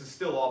this is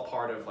still all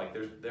part of, like,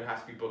 there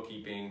has to be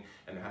bookkeeping,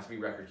 and there has to be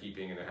record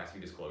keeping, and there has to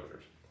be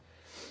disclosures.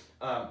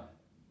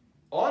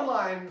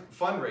 Online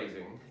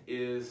fundraising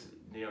is,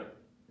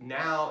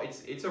 now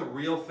it's a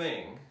real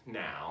thing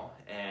now,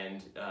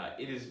 and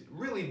it is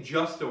really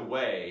just a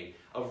way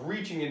of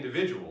reaching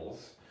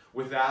individuals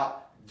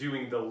without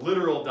doing the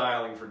literal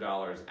dialing for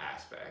dollars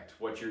aspect.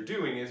 What you're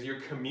doing is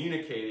you're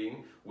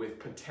communicating with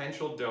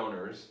potential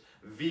donors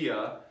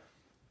via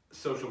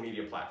social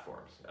media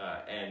platforms.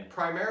 And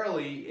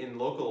primarily in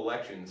local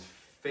elections,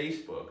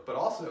 Facebook, but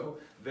also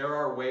there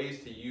are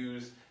ways to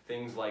use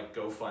things like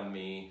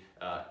GoFundMe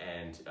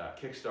and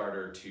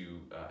Kickstarter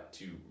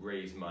to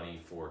raise money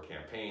for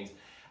campaigns.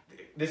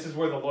 This is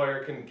where the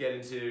lawyer can get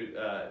into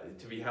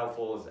to be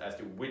helpful as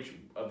to which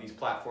of these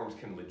platforms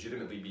can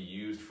legitimately be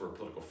used for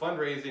political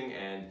fundraising,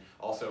 and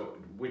also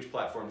which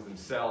platforms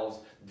themselves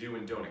do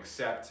and don't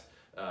accept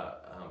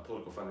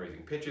political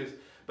fundraising pitches.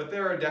 But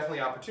there are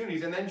definitely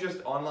opportunities, and then just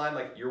online,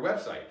 like your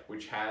website,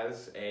 which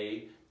has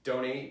a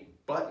donate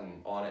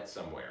button on it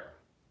somewhere.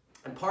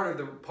 And part of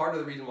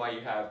the reason why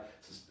you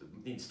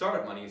need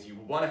startup money is you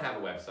want to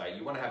have a website,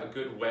 you want to have a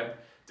good web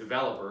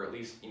developer, at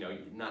least,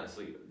 not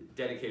necessarily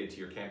dedicated to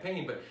your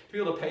campaign, but to be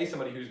able to pay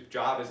somebody whose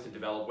job is to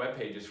develop web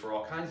pages for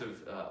all kinds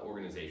of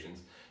organizations,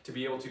 to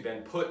be able to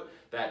then put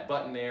that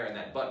button there, and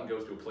that button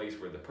goes to a place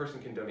where the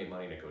person can donate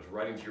money and it goes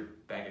right into your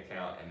bank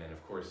account, and then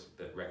of course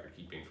the record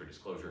keeping for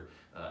disclosure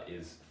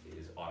is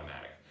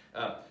automatic.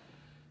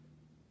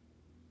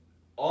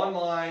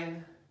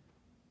 Online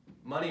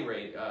money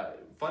rate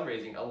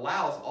fundraising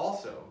allows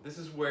also, this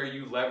is where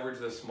you leverage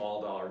the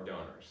small dollar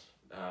donors.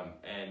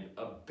 And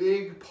a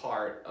big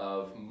part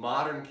of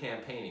modern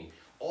campaigning,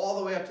 all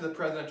the way up to the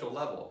presidential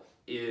level,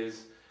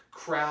 is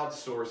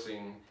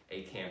crowdsourcing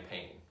a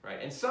campaign, right?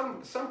 And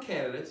some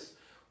candidates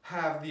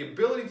have the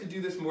ability to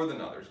do this more than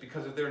others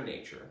because of their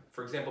nature.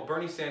 For example,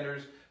 Bernie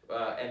Sanders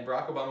and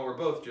Barack Obama were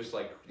both just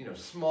like,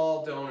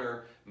 small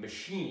donor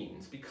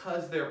machines,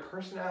 because their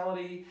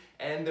personality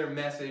and their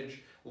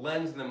message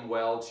lends them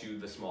well to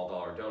the small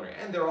dollar donor.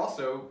 And they're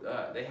also,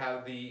 they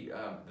have the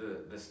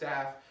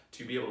staff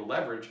to be able to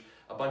leverage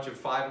a bunch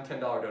of $5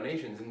 and $10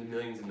 donations into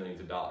millions and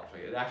millions of dollars.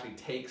 Right? It actually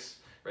takes,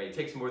 it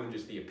takes more than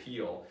just the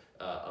appeal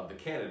of the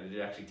candidate. It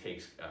actually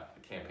takes a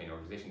campaign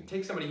organization. It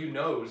takes somebody who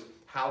knows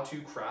how to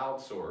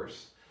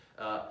crowdsource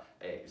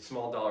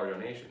small dollar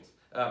donations.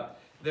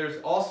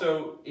 There's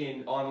also,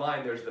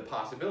 online, there's the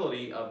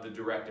possibility of the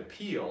direct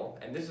appeal,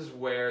 and this is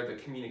where the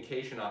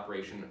communication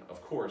operation,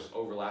 of course,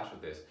 overlaps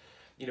with this.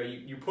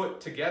 You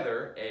put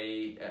together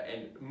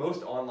and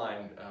most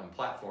online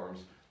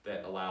platforms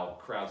that allow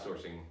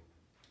crowdsourcing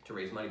to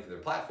raise money for their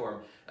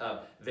platform,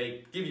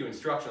 they give you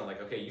instruction on,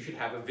 like, okay, you should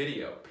have a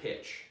video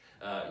pitch.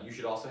 You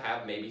should also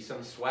have maybe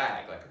some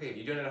swag, like, okay, if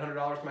you donate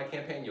 $100 to my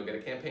campaign, you'll get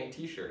a campaign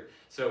t-shirt.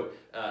 So,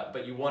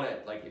 but you want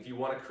to, like, if you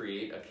want to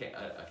create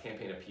a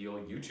campaign appeal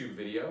YouTube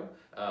video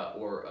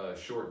or a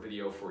short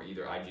video for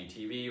either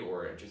IGTV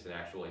or just an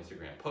actual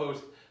Instagram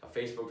post, a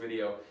Facebook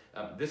video,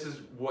 this is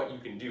what you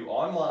can do.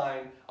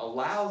 Online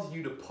allows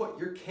you to put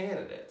your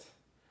candidate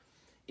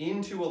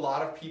into a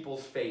lot of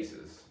people's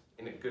faces,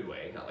 in a good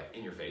way, not like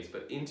in your face,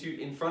 but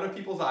in front of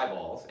people's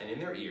eyeballs and in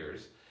their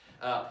ears,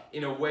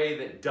 in a way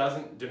that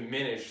doesn't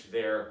diminish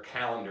their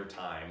calendar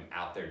time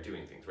out there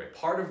doing things, right?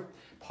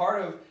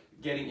 Part of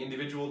getting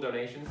individual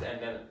donations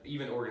and then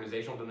even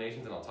organizational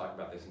donations, and I'll talk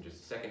about this in just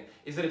a second,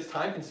 is that it's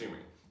time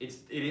consuming. It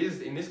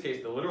is, in this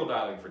case, the literal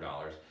dialing for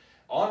dollars.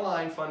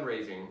 Online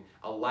fundraising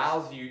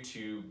allows you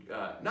to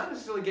not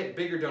necessarily get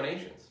bigger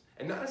donations,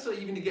 and not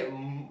necessarily even to get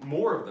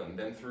more of them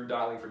than through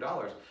dialing for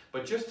dollars,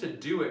 but just to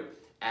do it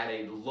at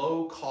a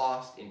low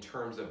cost in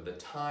terms of the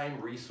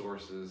time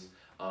resources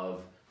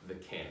of the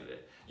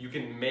candidate. You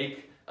can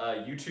make a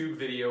YouTube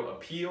video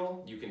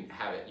appeal, you can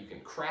have it, you can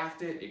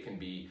craft it, it can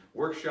be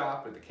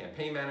workshopped with the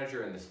campaign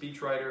manager and the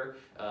speechwriter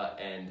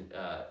and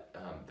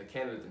the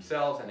candidate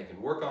themselves, and they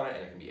can work on it,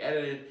 and it can be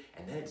edited,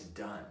 and then it's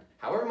done.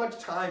 However much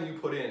time you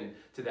put in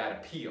to that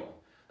appeal.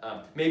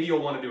 Maybe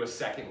you'll want to do a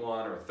second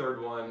one or a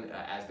third one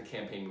as the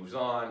campaign moves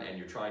on and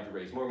you're trying to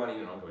raise more money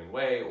in an ongoing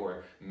way,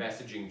 or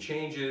messaging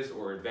changes,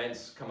 or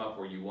events come up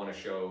where you want to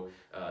show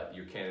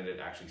your candidate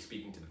actually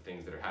speaking to the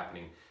things that are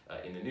happening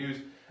in the news.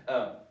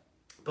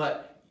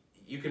 But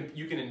you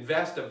can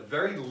invest a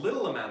very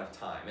little amount of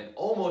time and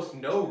almost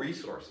no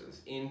resources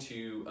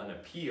into an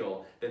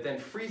appeal that then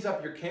frees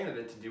up your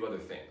candidate to do other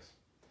things.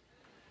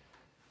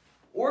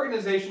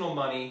 Organizational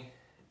money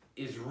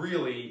is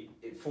really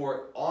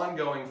for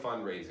ongoing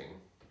fundraising.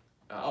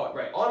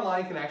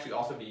 Online can actually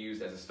also be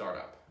used as a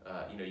startup.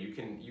 You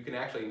can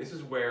actually, and this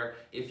is where,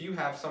 if you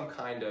have some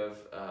kind of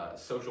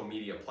social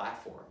media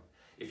platform,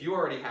 if you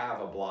already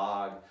have a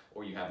blog,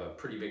 or you have a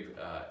pretty big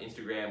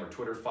Instagram or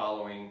Twitter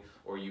following,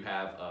 or you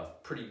have a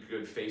pretty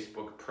good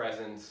Facebook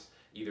presence,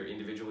 either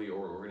individually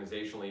or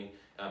organizationally,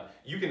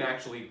 you can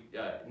actually,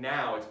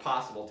 now it's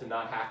possible to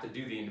not have to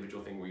do the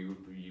individual thing where you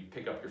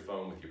pick up your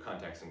phone with your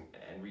contacts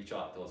and reach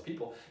out to those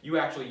people. You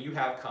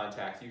have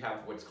contacts, you have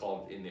what's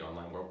called in the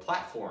online world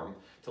platform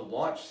to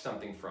launch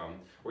something from,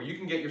 where you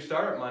can get your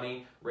startup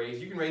money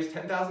raised. You can raise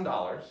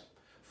 $10,000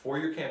 for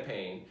your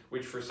campaign,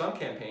 which for some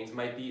campaigns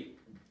might be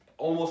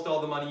almost all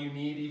the money you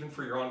need, even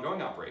for your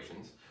ongoing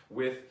operations,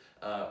 with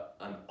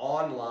an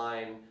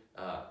online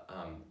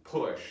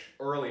push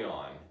early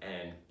on.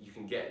 And you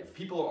can get, if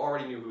people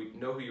already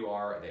know who you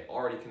are, they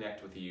already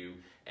connect with you,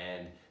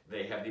 and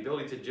they have the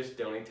ability to just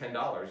donate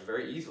 $10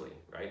 very easily,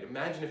 right?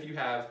 Imagine if you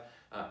have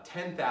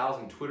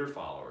 10,000 Twitter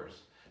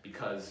followers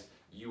because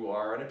you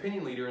are an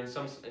opinion leader in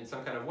some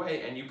kind of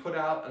way, and you put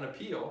out an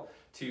appeal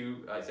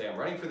to say, I'm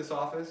running for this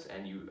office,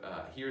 and you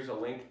here's a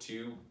link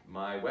to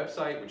my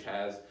website which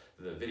has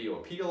the video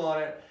appeal on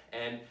it,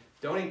 and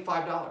donate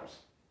 $5.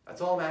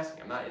 That's all I'm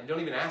asking. Don't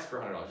even ask for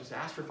 $100. Just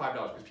ask for $5,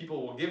 because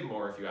people will give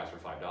more if you ask for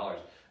 $5.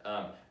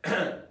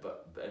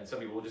 And some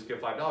people will just give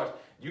 $5.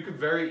 You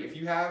could if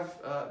you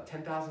have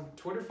 10,000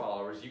 Twitter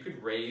followers, you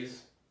could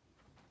raise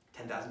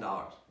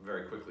 $10,000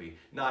 very quickly.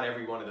 Not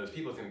every one of those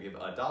people is going to give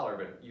 $1,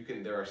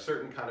 but there are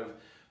certain kind of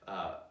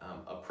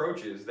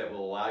approaches that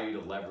will allow you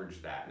to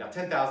leverage that. Now,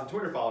 10,000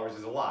 Twitter followers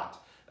is a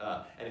lot,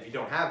 and if you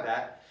don't have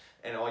that,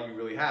 and all you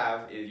really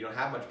have is, you don't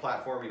have much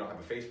platform, you don't have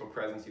a Facebook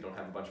presence, you don't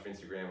have a bunch of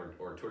Instagram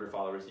or Twitter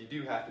followers, you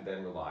do have to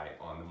then rely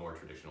on the more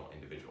traditional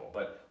individual.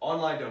 But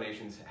online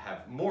donations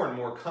have more and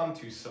more come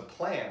to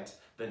supplant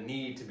the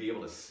need to be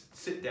able to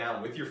sit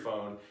down with your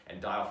phone and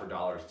dial for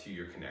dollars to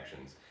your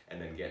connections,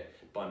 and then get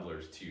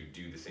bundlers to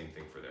do the same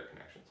thing for their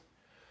connections.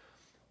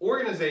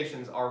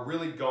 Organizations are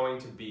really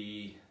going to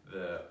be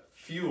the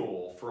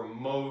fuel for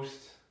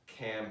most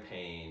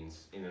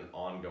campaigns in an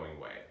ongoing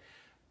way.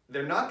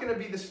 They're not going to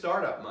be the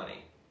startup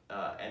money.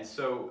 And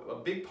so a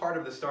big part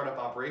of the startup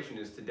operation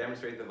is to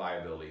demonstrate the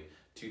viability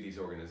to these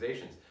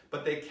organizations.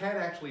 But they can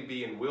actually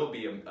be and will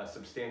be a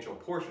substantial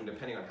portion,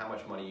 depending on how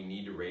much money you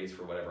need to raise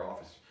for whatever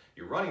office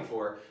you're running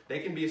for. They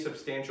can be a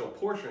substantial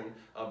portion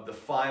of the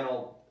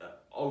final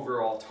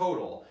overall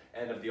total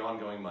and of the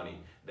ongoing money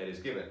that is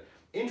given.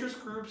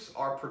 Interest groups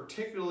are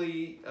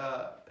particularly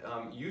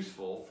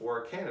useful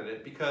for a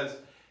candidate, because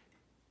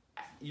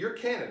your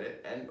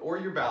candidate or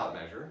your ballot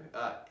measure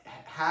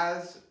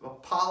has a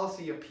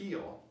policy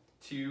appeal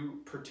to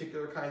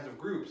particular kinds of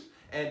groups,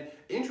 and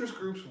interest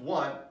groups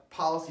want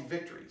policy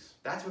victories.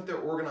 That's what they're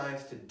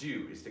organized to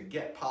do, is to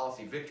get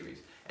policy victories.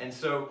 And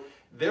so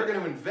they're going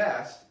to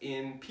invest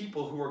in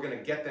people who are going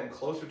to get them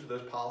closer to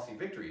those policy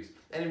victories.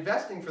 And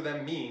investing for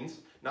them means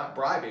not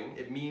bribing,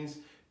 it means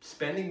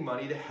spending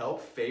money to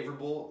help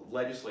favorable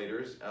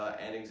legislators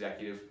and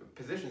executive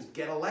positions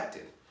get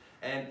elected.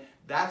 And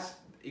that's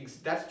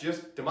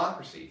just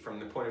democracy from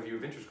the point of view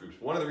of interest groups.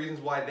 One of the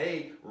reasons why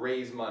they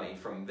raise money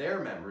from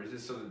their members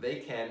is so that they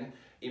can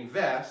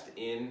invest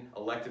in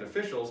elected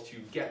officials to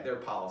get their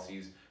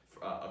policies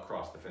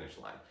across the finish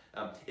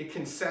line. It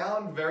can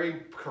sound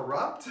very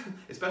corrupt,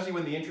 especially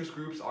when the interest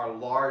groups are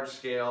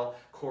large-scale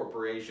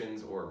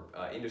corporations or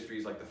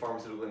industries like the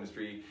pharmaceutical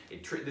industry.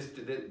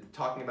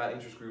 Talking about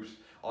interest groups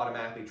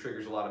automatically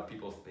triggers a lot of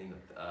people's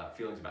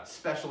feelings about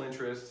special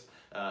interests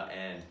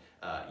and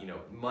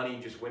money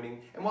just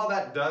winning. And while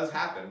that does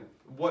happen,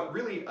 what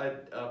really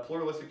a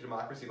pluralistic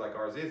democracy like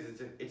ours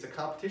is it's a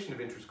competition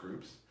of interest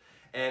groups.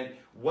 And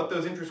what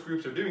those interest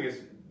groups are doing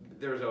is,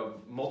 there's a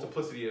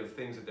multiplicity of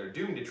things that they're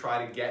doing to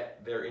try to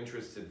get their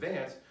interests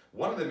advanced.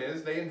 One of them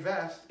is they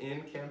invest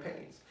in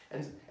campaigns,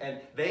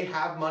 and they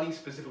have money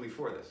specifically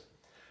for this.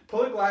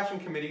 Political action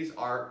committees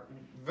are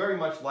very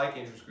much like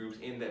interest groups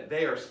in that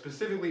they are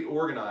specifically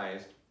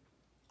organized,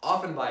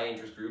 often by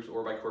interest groups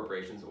or by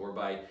corporations or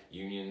by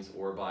unions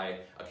or by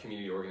a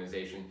community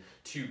organization,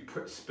 to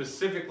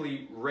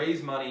specifically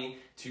raise money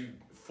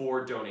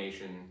for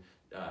donation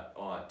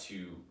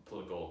to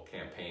political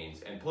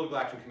campaigns. And political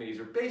action committees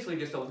are basically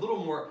just a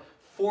little more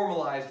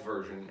formalized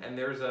version, and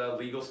there's a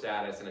legal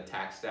status and a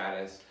tax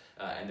status,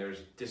 and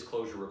there's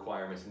disclosure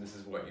requirements, and this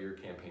is what your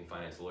campaign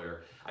finance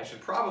lawyer. I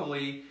should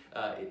probably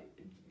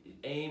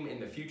aim in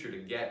the future to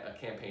get a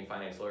campaign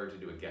finance lawyer to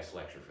do a guest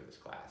lecture for this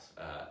class,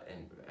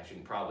 and I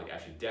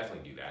should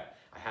definitely do that.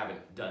 I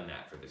haven't done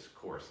that for this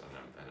course,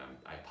 and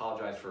I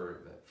apologize for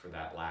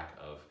that lack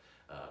of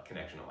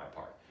connection on my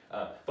part.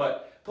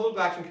 But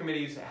political action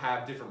committees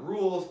have different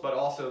rules, but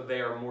also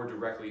they are more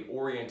directly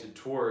oriented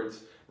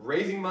towards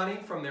raising money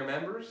from their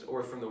members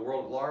or from the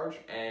world at large,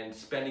 and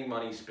spending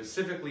money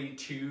specifically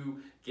to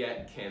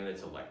get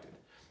candidates elected.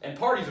 And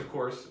parties, of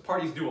course,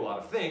 parties do a lot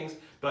of things,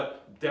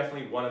 but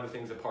definitely one of the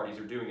things that parties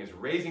are doing is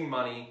raising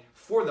money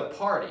for the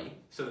party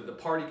so that the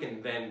party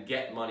can then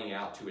get money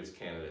out to its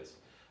candidates.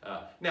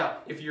 Now,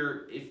 if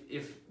you're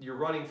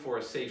running for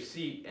a safe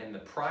seat and the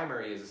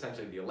primary is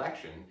essentially the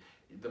election,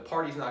 the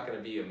party's not going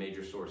to be a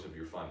major source of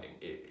your funding.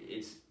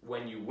 It's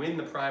when you win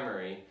the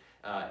primary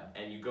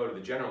and you go to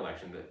the general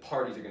election that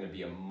parties are going to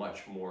be a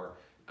much more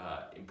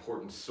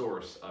important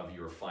source of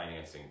your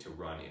financing to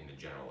run in the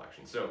general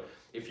election. So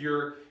if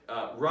you're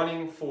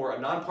running for a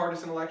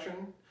nonpartisan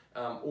election,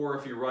 or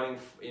if you're running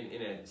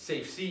in a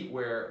safe seat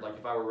where, like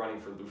if I were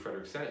running for Lou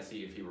Frederick's Senate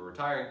seat if he were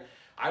retiring,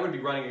 I would be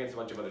running against a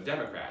bunch of other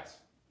Democrats.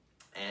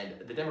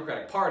 And the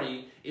Democratic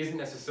Party isn't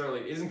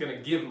going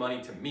to give money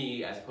to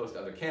me as opposed to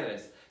other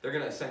candidates. They're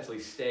going to essentially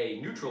stay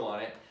neutral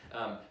on it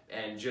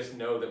and just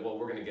know that, well,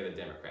 we're going to get a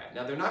Democrat.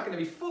 Now, they're not going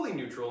to be fully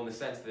neutral in the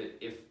sense that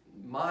if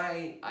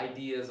my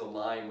ideas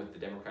align with the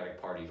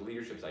Democratic Party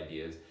leadership's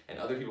ideas, and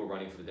other people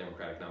running for the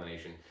Democratic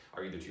nomination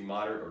are either too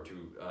moderate or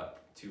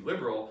too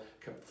liberal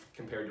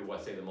compared to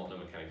what, say, the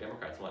Multnomah County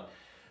Democrats want,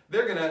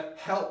 they're going to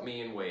help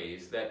me in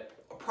ways that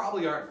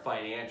probably aren't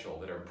financial,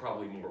 that are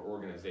probably more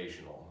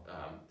organizational.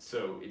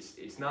 So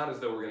it's not as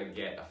though we're going to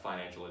get a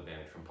financial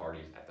advantage from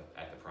parties at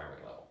the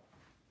primary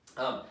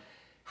level.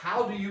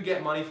 How do you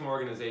get money from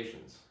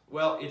organizations?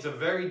 Well, it's a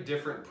very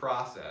different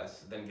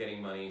process than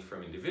getting money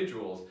from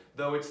individuals,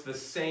 though it's the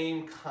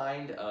same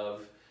kind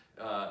of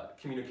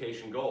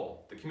communication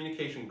goal. The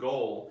communication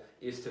goal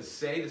is to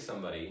say to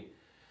somebody,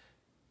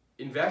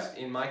 invest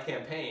in my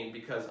campaign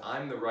because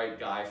I'm the right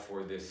guy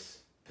for this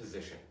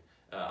position.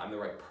 I'm the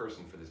right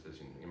person for this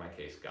position, in my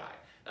case, guy.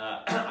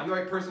 I'm the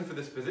right person for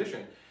this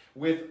position.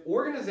 With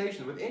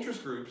organizations, with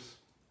interest groups,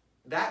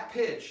 that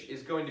pitch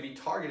is going to be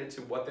targeted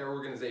to what their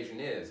organization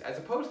is, as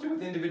opposed to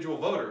with individual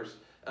voters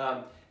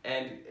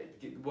and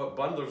what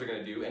bundlers are going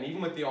to do. And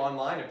even with the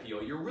online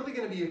appeal, you're really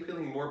going to be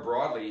appealing more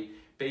broadly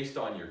based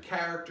on your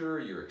character,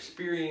 your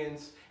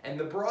experience, and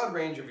the broad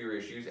range of your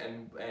issues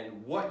and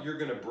what you're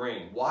going to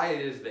bring, why it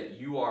is that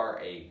you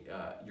are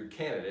your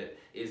candidate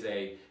is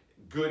a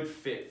good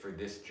fit for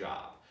this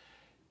job.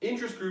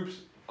 Interest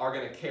groups are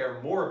going to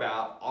care more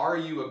about, are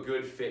you a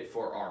good fit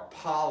for our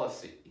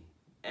policy?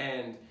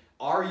 And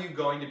are you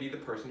going to be the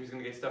person who's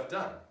going to get stuff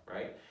done,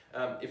 right?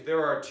 If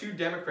there are two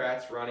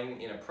Democrats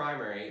running in a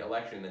primary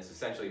election that's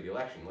essentially the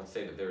election, let's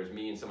say that there's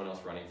me and someone else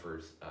running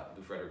for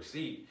Lou Frederick's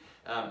seat,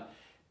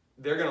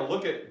 they're going to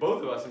look at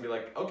both of us and be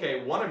like,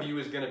 okay, one of you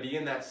is going to be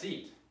in that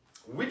seat.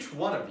 Which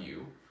one of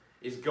you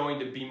is going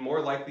to be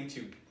more likely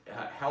to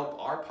help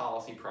our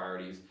policy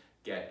priorities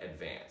get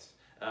advanced?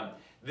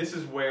 This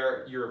is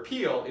where your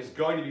appeal is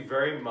going to be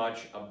very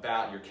much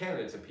about, your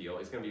candidate's appeal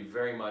is going to be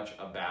very much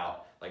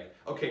about, like,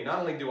 okay, not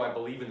only do I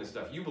believe in the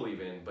stuff you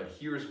believe in, but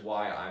here's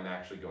why I'm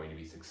actually going to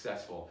be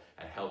successful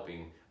at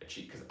helping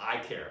achieve, because I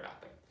care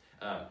about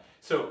them.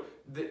 So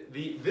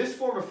this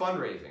form of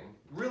fundraising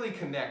really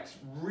connects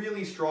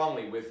really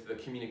strongly with the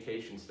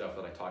communication stuff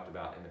that I talked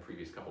about in the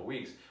previous couple of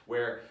weeks,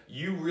 where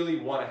you really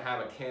want to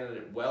have a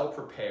candidate well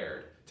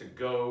prepared to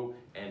go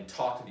and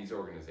talk to these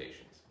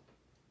organizations.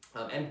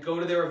 And go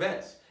to their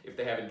events. If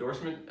they have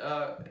endorsement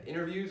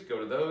interviews, go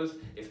to those.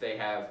 If they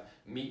have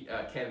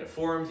candidate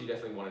forums, you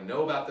definitely want to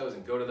know about those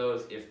and go to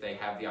those. If they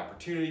have the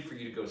opportunity for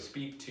you to go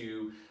speak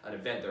to an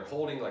event they're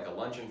holding, like a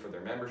luncheon for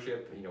their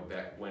membership,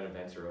 back when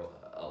events are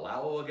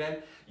allowable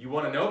again, you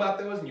want to know about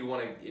those, and you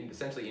want to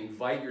essentially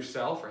invite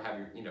yourself, or have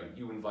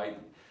you invite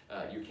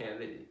your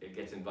candidate. It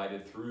gets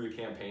invited through the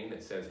campaign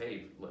that says,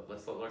 hey,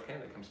 let's let our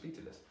candidate come speak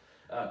to this.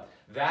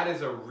 That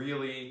is a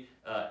really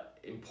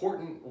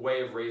important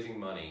way of raising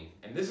money,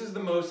 and this is the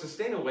most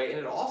sustainable way. And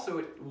it also,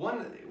 one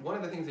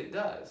of the things it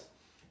does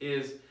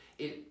is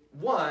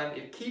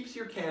it keeps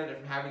your candidate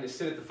from having to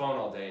sit at the phone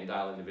all day and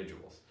dial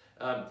individuals.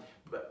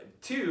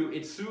 But two,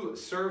 it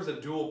serves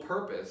a dual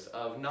purpose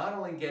of not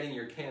only getting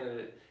your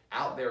candidate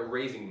out there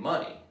raising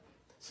money,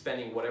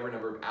 spending whatever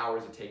number of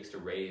hours it takes to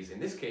raise. In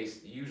this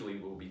case, usually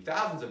will be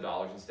thousands of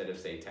dollars instead of,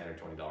 say, $10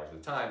 or $20 at a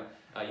time.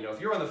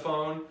 If you're on the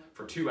phone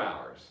for 2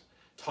 hours,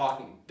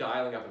 talking,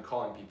 dialing up and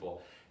calling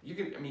people,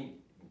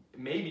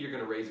 maybe you're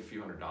going to raise a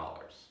few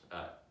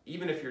 $100s.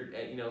 Even if you're,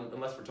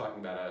 unless we're talking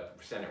about a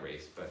Senate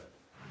race, but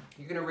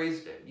you're going to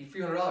raise a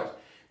few $100s.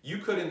 You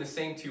could, in the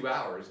same 2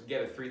 hours,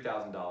 get a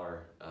 $3,000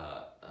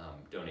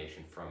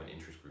 donation from an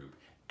interest group,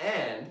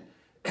 and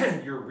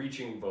you're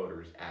reaching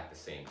voters at the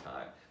same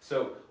time.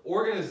 So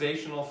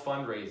organizational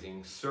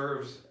fundraising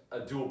serves a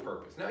dual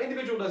purpose. Now,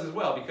 individual does as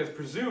well, because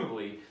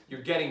presumably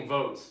you're getting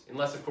votes,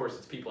 unless of course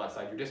it's people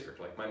outside your district.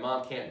 Like, my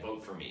mom can't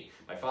vote for me.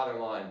 My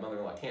father-in-law and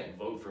mother-in-law can't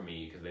vote for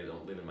me because they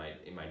don't live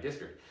in my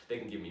district. They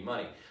can give me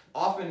money.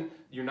 Often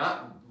you're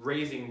not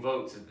raising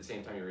votes at the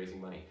same time you're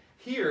raising money.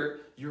 Here,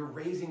 you're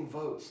raising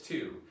votes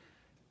too.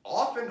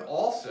 Often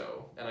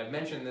also, and I've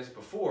mentioned this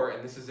before,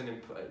 and this is an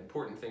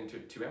important thing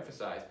to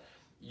emphasize,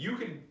 you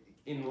could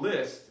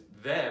enlist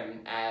them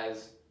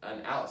as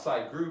an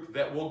outside group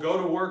that will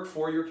go to work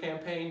for your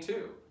campaign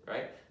too,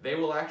 right? They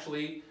will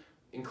actually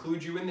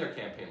include you in their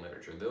campaign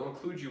literature. They'll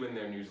include you in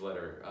their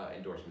newsletter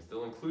endorsements.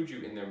 They'll include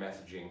you in their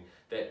messaging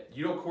that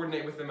you don't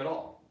coordinate with them at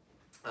all.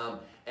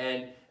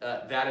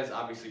 That is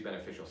obviously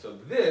beneficial. So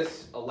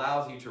this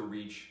allows you to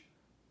reach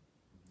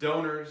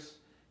donors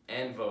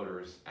and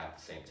voters at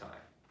the same time.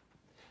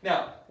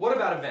 Now, what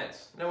about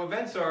events? Now,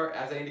 events are,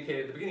 as I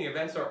indicated at the beginning,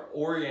 events are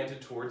oriented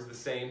towards the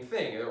same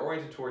thing. They're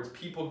oriented towards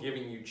people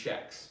giving you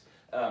checks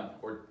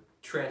or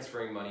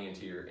transferring money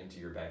into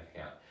your bank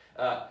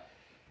account.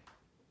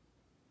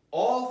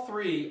 All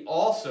three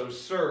also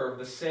serve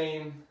the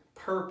same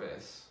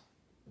purpose,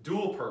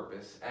 dual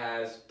purpose,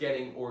 as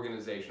getting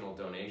organizational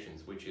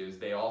donations, which is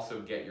they also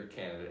get your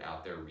candidate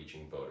out there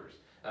reaching voters.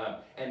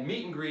 And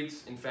meet and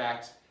greets, in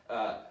fact,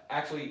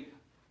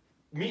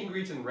 meet and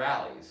greets and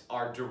rallies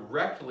are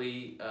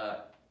directly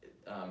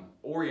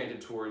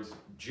oriented towards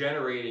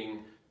generating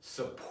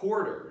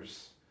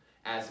supporters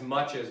as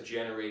much as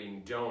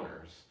generating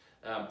donors.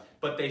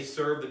 but they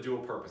serve the dual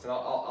purpose. And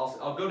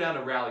I'll go down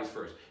to rallies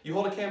first. You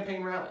hold a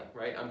campaign rally,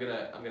 right? I'm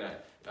gonna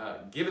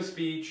give a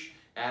speech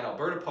at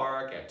Alberta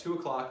Park at 2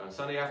 o'clock on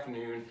Sunday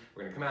afternoon.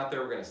 We're gonna come out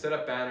there, we're gonna set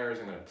up banners,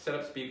 I'm gonna set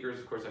up speakers.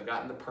 Of course, I've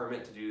gotten the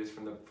permit to do this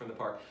from the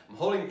park. I'm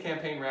holding a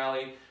campaign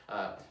rally.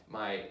 I've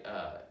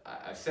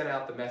sent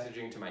out the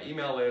messaging to my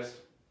email list.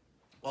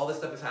 All this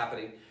stuff is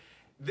happening.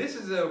 This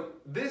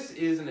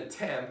is an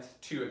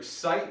attempt to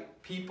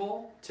excite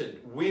people, to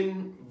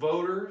win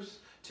voters,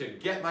 to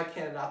get my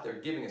candidate out there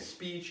giving a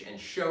speech and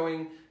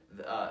showing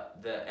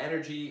the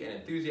energy and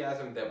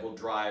enthusiasm that will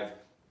drive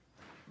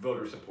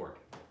voter support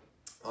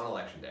on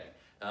election day.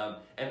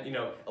 And you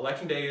know,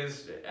 election day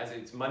is, as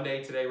it's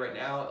Monday today right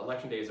now,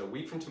 election day is a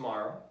week from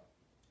tomorrow.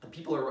 And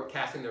people are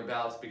casting their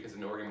ballots because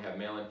in Oregon we have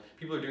mail-in.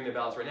 People are doing their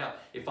ballots right now.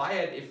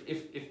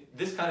 If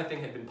this kind of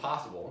thing had been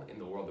possible in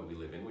the world that we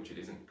live in, which it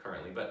isn't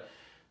currently, but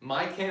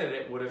my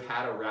candidate would have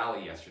had a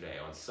rally yesterday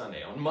on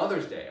Sunday, on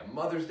Mother's Day, a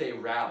Mother's Day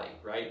rally,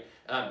 right?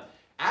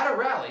 At a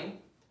rally,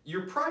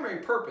 your primary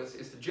purpose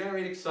is to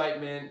generate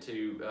excitement,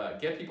 to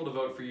get people to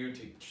vote for you,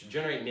 to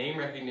generate name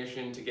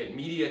recognition, to get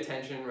media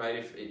attention, right?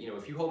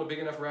 If you hold a big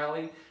enough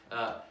rally,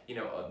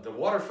 the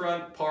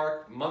Waterfront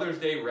Park Mother's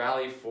Day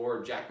rally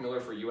for Jack Miller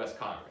for U.S.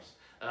 Congress.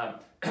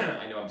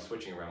 I know I'm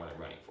switching around what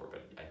I'm running for,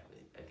 but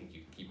I think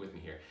you can keep with me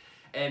here.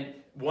 And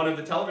one of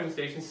the television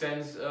stations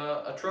sends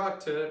a truck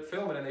to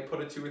film it, and they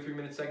put a 2 or 3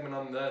 minute segment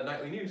on the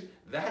nightly news.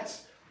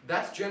 That's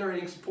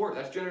generating support,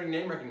 that's generating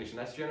name recognition,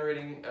 that's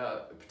generating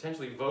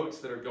potentially votes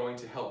that are going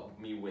to help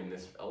me win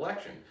this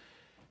election.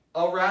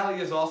 A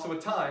rally is also a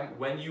time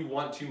when you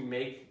want to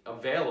make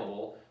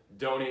available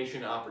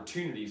donation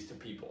opportunities to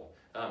people.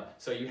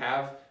 So you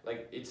have,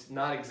 like, it's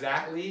not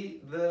exactly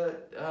the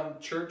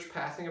church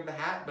passing of the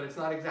hat, but it's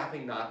not exactly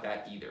not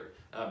that either.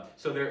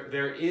 So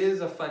there is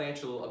a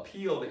financial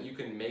appeal that you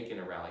can make in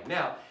a rally.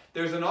 Now,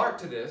 there's an art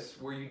to this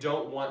where you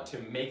don't want to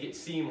make it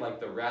seem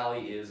like the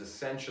rally is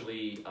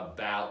essentially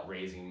about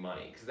raising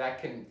money, because that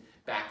can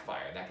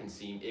backfire, that can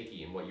seem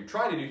icky. And what you're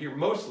trying to do here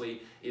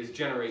mostly is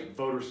generate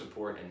voter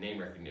support and name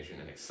recognition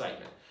and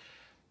excitement.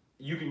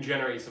 You can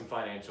generate some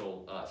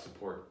financial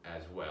support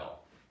as well.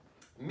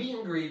 Meet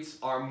and greets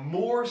are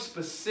more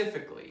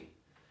specifically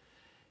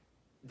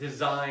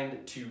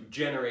designed to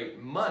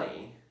generate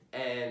money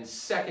and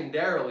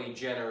secondarily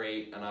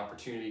generate an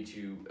opportunity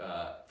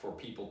for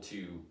people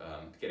to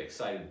get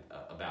excited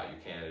about your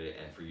candidate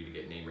and for you to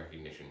get name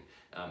recognition.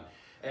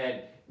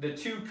 And the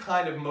two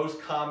kind of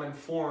most common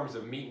forms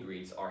of meet and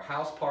greets are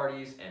house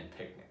parties and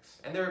picnics.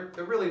 And they're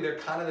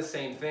kind of the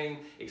same thing,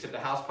 except the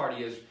house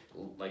party is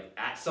like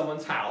at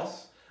someone's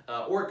house.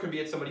 Or it could be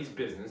at somebody's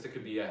business. It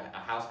could be a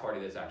house party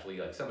that's actually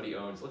like somebody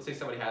owns. Let's say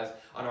somebody has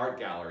an art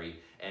gallery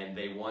and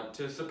they want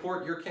to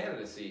support your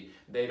candidacy.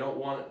 They don't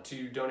want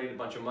to donate a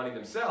bunch of money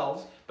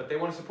themselves, but they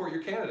want to support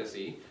your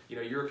candidacy. You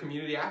know, you're a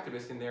community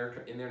activist in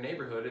their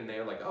neighborhood, and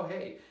they're like, oh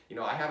hey, you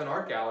know, I have an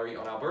art gallery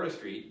on Alberta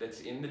Street that's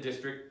in the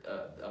district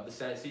of the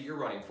Senate seat you're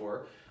running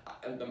for.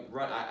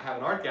 I have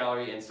an art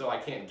gallery, and so I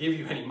can't give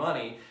you any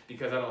money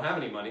because I don't have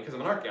any money because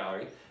I'm an art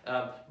gallery.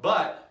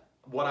 But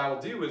what I will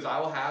do is I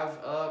will have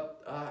a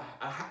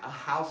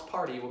house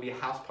party. It will be a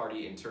house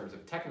party in terms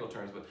of technical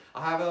terms, but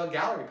I'll have a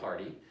gallery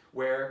party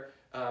where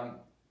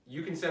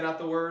you can send out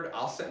the word.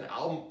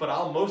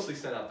 I'll mostly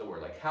send out the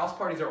word. Like, house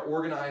parties are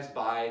organized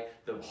by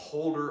the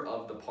holder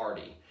of the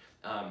party.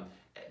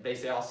 They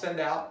say I'll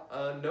send out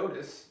a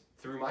notice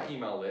through my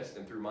email list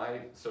and through my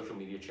social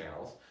media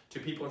channels to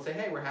people and say,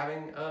 hey, we're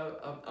having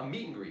a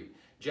meet and greet.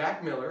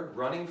 Jack Miller,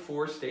 running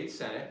for state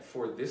senate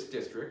for this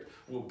district,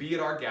 will be at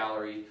our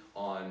gallery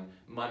on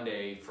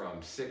Monday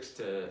from 6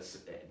 to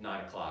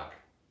 9 o'clock,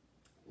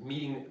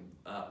 meeting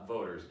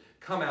voters.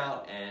 Come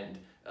out and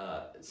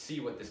see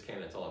what this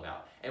candidate's all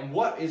about. And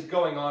what is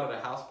going on at a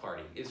house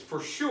party is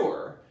for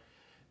sure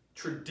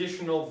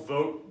traditional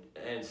vote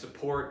and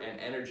support and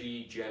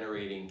energy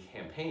generating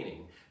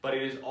campaigning, but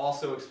it is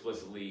also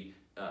explicitly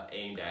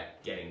aimed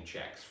at getting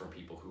checks from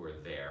people who are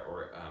there,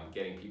 or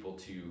getting people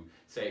to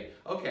say,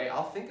 okay,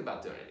 I'll think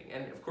about donating.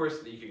 And of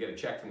course, you could get a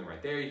check from them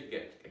right there. You could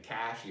get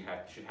cash. You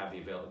should have the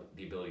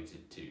ability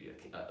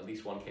to at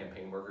least one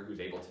campaign worker who's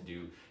able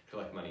to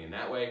collect money in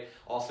that way.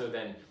 Also,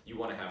 then you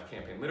want to have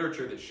campaign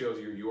literature that shows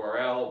your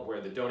URL,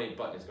 where the donate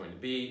button is going to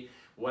be.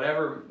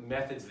 Whatever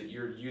methods that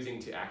you're using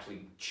to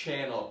actually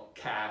channel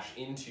cash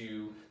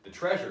into the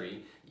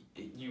treasury,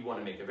 you want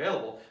to make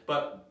available.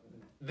 But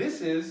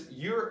this is,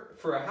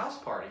 for a house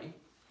party,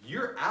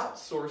 you're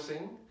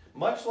outsourcing,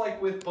 much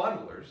like with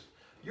bundlers,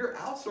 you're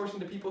outsourcing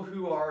to people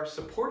who are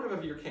supportive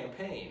of your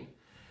campaign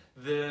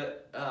the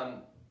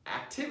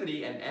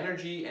activity and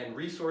energy and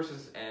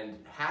resources and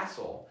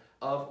hassle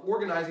of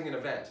organizing an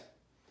event.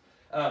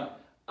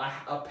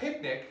 A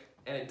picnic,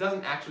 and it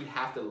doesn't actually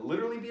have to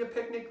literally be a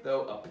picnic,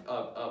 though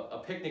a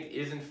picnic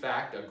is in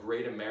fact a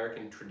great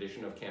American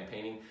tradition of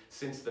campaigning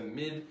since the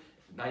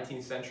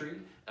mid-19th century.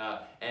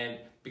 And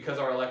because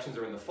our elections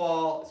are in the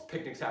fall,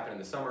 picnics happen in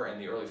the summer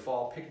and the early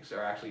fall. Picnics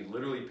are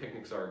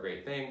a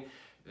great thing.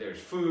 There's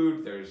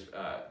food, there's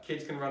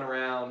kids can run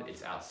around,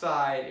 it's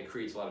outside, it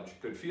creates a lot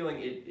of good feeling.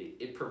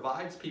 It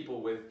provides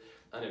people with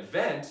an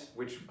event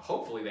which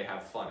hopefully they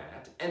have fun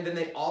at, and then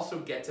they also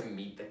get to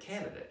meet the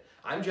candidate.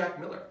 I'm Jack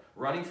Miller,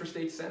 running for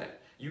state senate.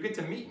 You get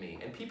to meet me,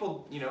 and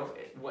people,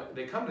 when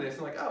they come to this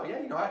and like, oh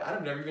yeah,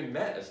 I've never even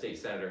met a state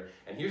senator,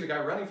 and here's a guy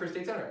running for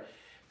state senator.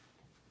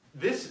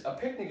 A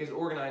picnic is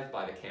organized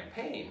by the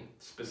campaign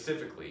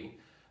specifically,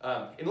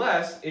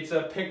 unless it's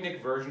a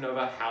picnic version of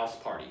a house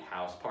party,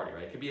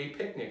 right? It could be a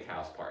picnic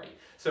house party.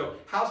 So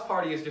house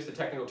party is just a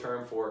technical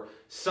term for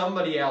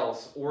somebody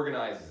else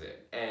organizes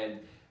it. And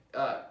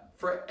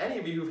for any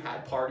of you who've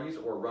had parties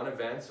or run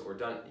events or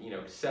done,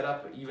 set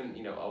up even,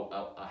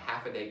 a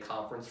half-a-day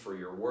conference for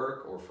your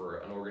work or for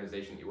an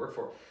organization that you work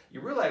for, you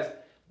realize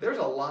there's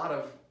a lot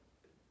of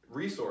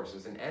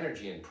resources and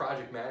energy and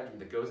project management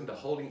that goes into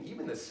holding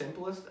even the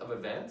simplest of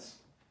events.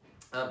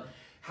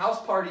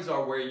 House parties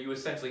are where you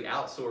essentially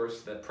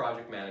outsource the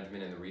project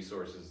management and the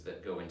resources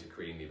that go into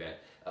creating the event.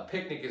 A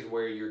picnic is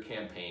where your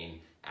campaign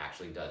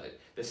actually does it.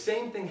 The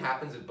same thing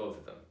happens at both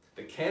of them.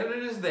 The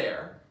candidate is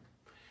there,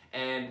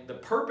 and the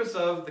purpose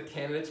of the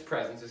candidate's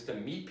presence is to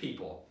meet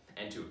people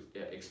and to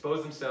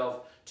expose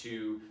themselves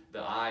to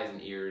the eyes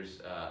and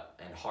ears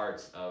and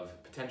hearts of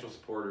potential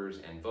supporters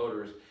and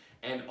voters,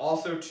 and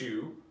also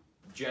to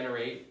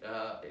generate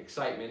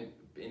excitement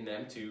in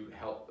them to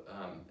help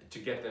to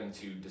get them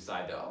to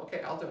decide that, oh,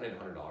 okay, I'll donate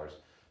 $100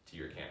 to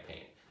your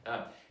campaign.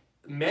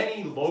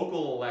 Many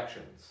local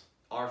elections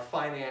are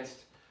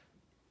financed,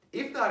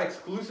 if not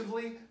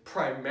exclusively,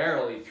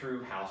 primarily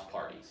through house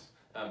parties.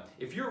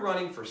 If you're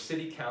running for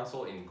city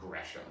council in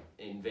Gresham,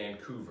 in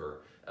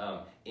Vancouver,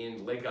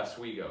 in Lake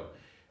Oswego,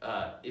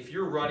 if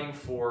you're running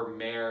for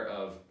mayor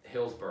of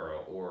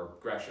Hillsborough or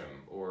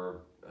Gresham or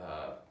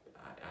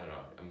I don't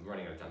know, I'm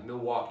running out of time,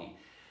 Milwaukee,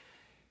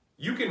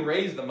 you can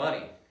raise the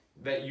money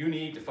that you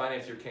need to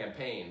finance your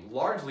campaign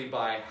largely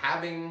by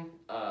having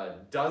a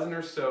dozen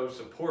or so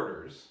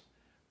supporters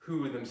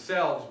who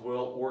themselves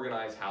will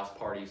organize house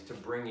parties to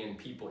bring in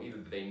people either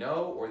that they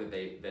know or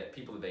that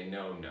people that they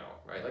know,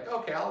 right? Like,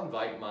 okay, I'll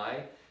invite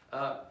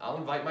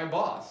my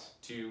boss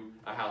to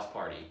a house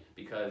party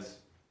because,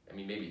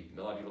 maybe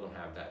a lot of people don't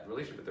have that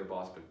relationship with their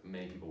boss, but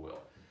many people will.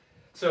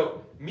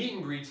 So meet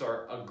and greets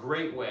are a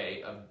great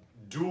way of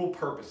dual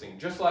purposing,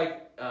 just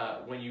like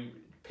when you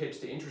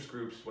pitch to interest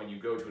groups, when you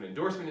go to an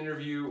endorsement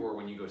interview, or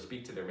when you go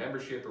speak to their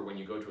membership, or when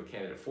you go to a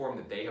candidate forum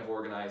that they have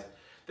organized.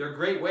 They're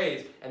great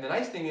ways, and the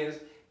nice thing is,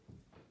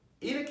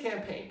 in a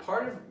campaign,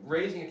 part of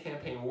raising a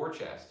campaign war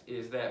chest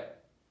is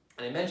that,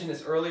 and I mentioned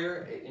this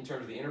earlier in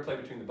terms of the interplay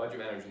between the budget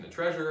manager and the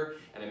treasurer,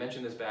 and I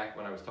mentioned this back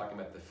when I was talking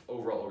about the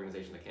overall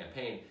organization of the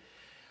campaign.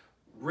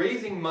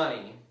 Raising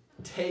money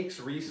takes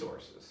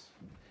resources.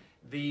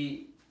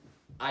 The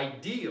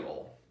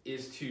ideal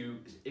is to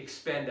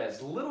expend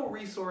as little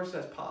resource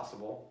as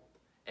possible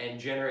and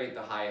generate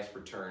the highest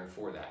return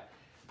for that.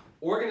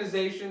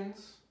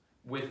 Organizations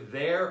with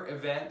their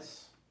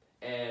events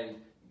and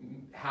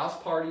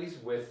house parties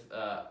with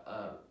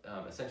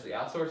essentially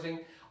outsourcing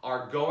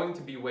are going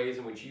to be ways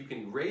in which you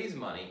can raise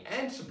money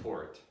and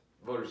support,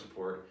 voter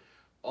support,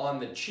 on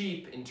the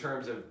cheap in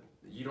terms of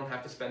you don't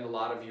have to spend a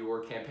lot of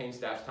your campaign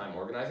staff's time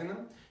organizing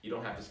them. You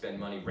don't have to spend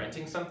money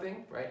renting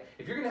something, right?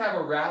 If you're going to have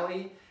a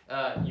rally,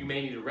 you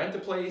may need to rent a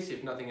place.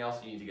 If nothing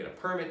else, you need to get a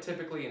permit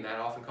typically, and that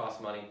often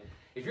costs money.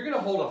 If you're going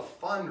to hold a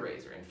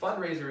fundraiser, and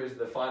fundraiser is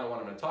the final one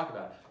I'm going to talk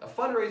about. A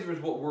fundraiser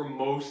is what we're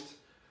most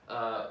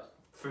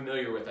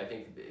familiar with. I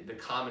think the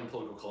common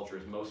political culture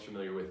is most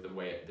familiar with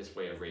this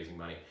way of raising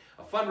money.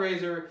 A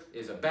fundraiser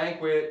is a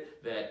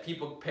banquet that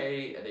people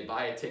pay, they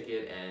buy a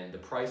ticket, and the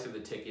price of the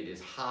ticket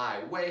is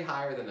high, way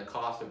higher than the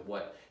cost of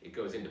what it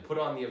goes in to put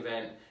on the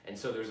event, and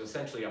so there's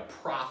essentially a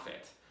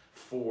profit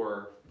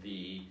for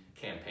the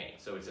campaign.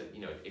 So it's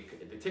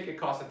the ticket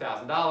costs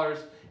 $1,000,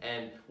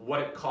 and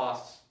what it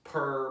costs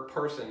per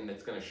person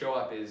that's going to show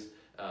up is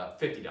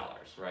 $50,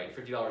 right?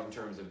 $50 in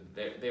terms of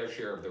their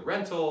share of the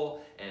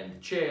rental and the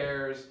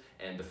chairs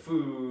and the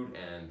food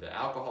and the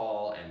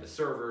alcohol and the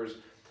servers.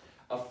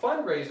 A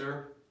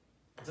fundraiser,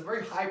 it's a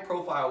very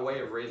high-profile way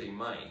of raising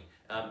money,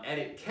 and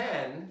it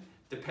can,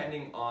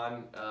 depending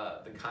on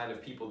the kind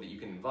of people that you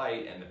can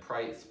invite and the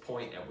price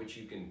point at which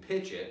you can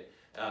pitch it,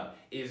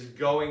 is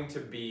going to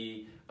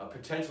be a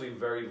potentially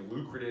very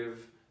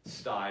lucrative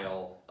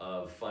style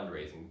of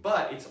fundraising.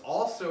 But it's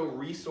also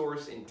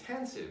resource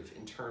intensive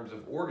in terms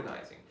of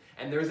organizing.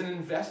 And there's an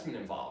investment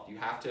involved. You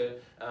have to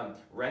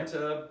rent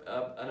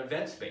an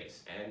event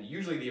space. And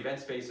usually the event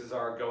spaces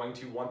are going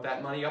to want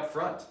that money up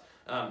front.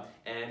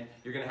 And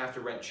you're going to have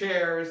to rent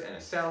chairs and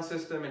a sound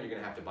system, and you're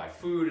going to have to buy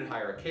food and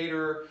hire a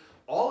caterer.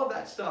 All of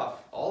that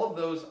stuff, all of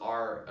those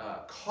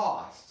are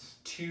costs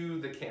to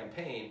the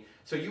campaign.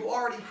 So you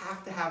already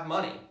have to have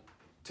money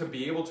to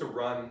be able to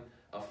run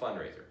a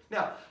fundraiser.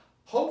 Now,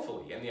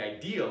 hopefully, and the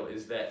ideal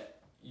is that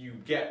you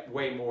get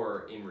way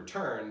more in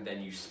return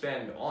than you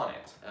spend on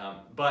it.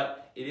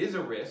 But it is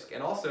a risk,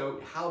 and also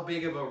how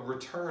big of a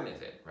return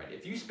is it, right?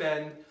 If you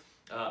spend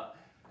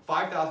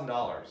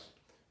 $5,000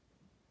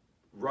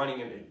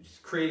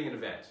 creating an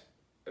event,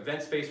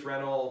 event space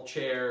rental,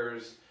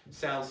 chairs,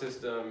 sound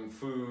system,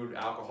 food,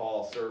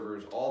 alcohol,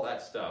 servers, all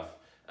that stuff,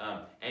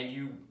 and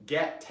you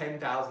get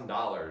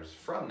 $10,000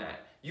 from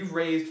that, you've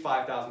raised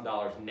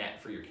 $5,000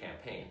 net for your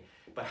campaign.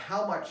 But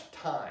how much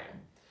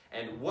time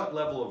and what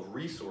level of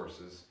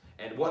resources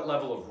and what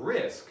level of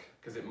risk,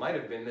 because it might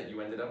have been that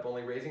you ended up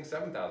only raising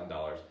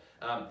 $7,000,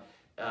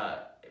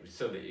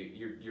 so that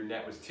your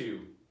net was 2.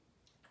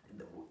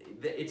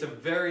 It's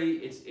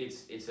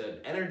an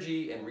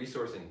energy and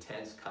resource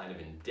intense kind of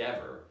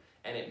endeavor,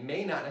 and it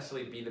may not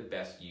necessarily be the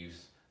best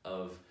use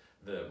of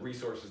the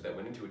resources that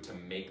went into it to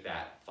make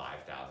that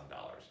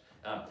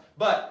 $5,000.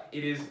 But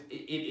it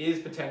is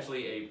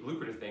potentially a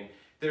lucrative thing.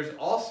 There's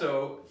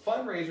also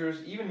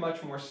fundraisers, even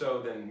much more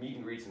so than meet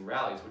and greets and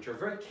rallies, which are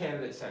very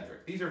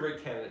candidate-centric. These are very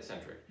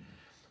candidate-centric.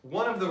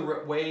 One of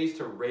the ways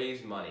to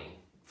raise money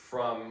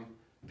from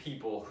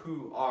people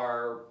who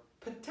are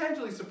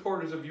potentially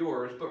supporters of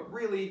yours, but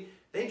really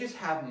they just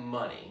have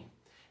money,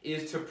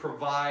 is to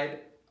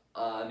provide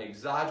an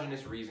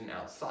exogenous reason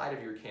outside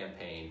of your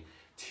campaign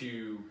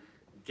to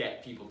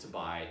get people to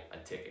buy a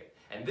ticket.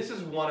 And this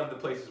is one of the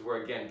places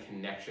where, again,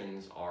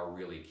 connections are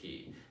really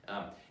key.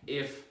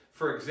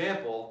 For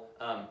example,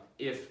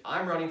 if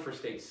I'm running for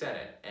state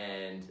senate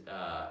and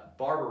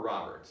Barbara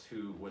Roberts,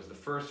 who was the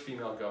first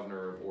female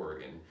governor of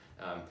Oregon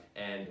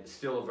and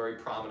still a very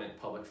prominent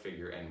public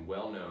figure and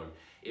well-known,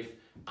 if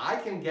I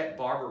can get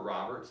Barbara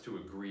Roberts to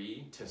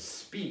agree to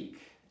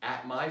speak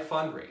at my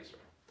fundraiser,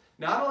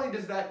 not only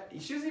does that,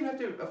 she doesn't even have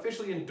to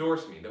officially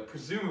endorse me, though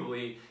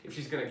presumably if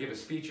she's going to give a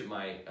speech at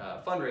my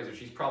fundraiser,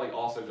 she's probably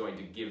also going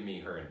to give me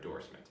her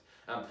endorsement.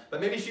 But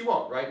maybe she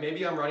won't, right?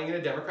 Maybe I'm running in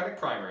a Democratic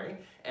primary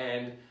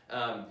and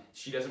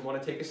she doesn't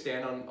want to take a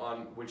stand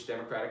on which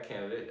Democratic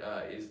candidate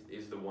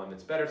is the one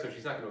that's better, so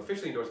she's not going to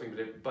officially endorse me,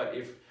 but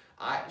if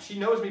she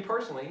knows me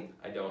personally,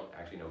 I don't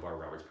actually know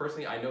Barbara Roberts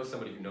personally, I know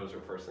somebody who knows her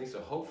personally, so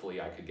hopefully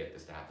I could get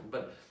this to happen.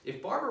 But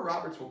if Barbara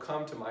Roberts will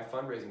come to my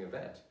fundraising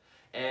event,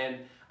 and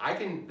I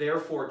can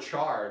therefore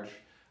charge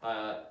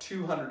a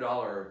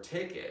 $200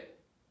 ticket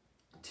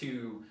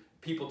to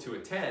people to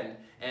attend,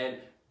 and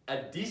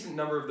a decent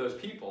number of those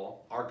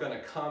people are going to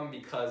come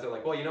because they're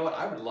like, well, you know what,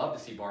 I would love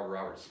to see Barbara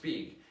Roberts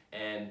speak,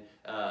 and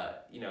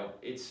you know,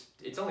 it's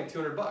only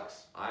 $200.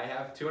 I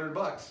have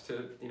 $200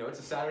 to, you know, it's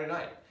a Saturday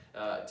night.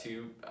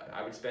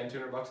 I would spend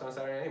 $200 on a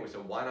Saturday night anyway, so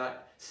why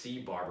not see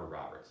Barbara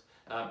Roberts?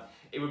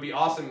 It would be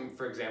awesome,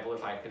 for example,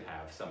 if I could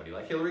have somebody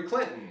like Hillary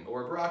Clinton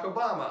or Barack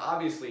Obama.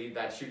 Obviously,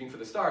 that's shooting for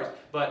the stars,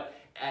 but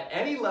at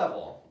any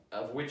level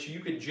of which you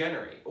could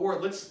generate, or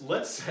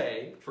let's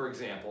say, for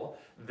example,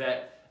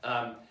 that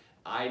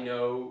I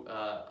know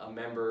a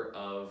member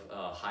of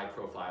a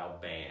high-profile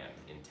band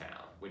in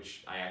town,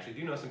 which I actually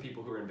do know some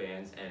people who are in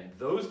bands, and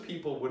those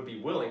people would be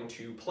willing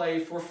to play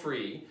for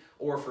free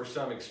or for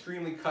some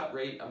extremely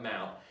cut-rate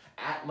amount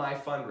at my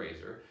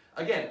fundraiser.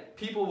 Again,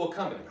 people will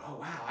come and go, oh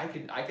wow, I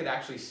could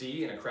actually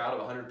see in a crowd of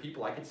 100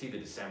 people, I could see the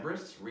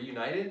Decemberists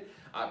reunited.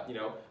 You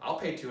know, I'll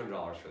pay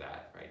 $200 for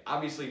that, right?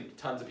 Obviously,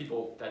 tons of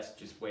people, that's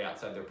just way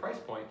outside their price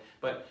point,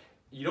 but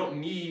you don't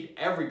need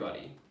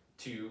everybody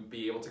to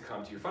be able to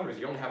come to your fundraiser.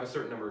 You only have a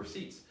certain number of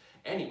seats.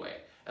 Anyway,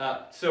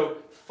 so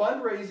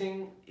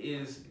fundraising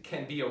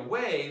can be a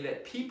way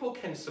that people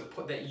can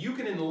support, that you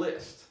can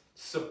enlist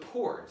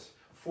support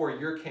for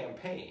your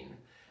campaign.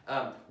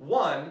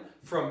 One,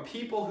 from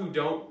people who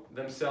don't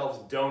themselves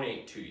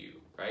donate to you,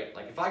 right?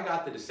 Like if I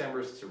got the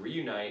Decemberists to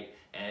reunite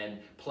and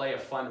play a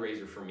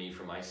fundraiser for me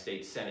for my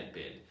state senate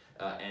bid,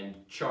 and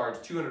charge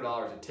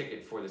 $200 a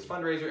ticket for this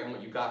fundraiser, and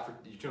what you got for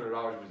 $200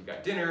 was you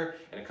got dinner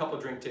and a couple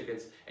of drink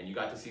tickets, and you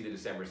got to see the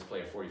Decemberists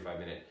play a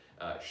 45-minute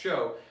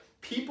show.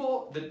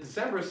 People, the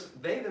Decemberists,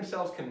 they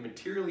themselves can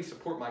materially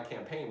support my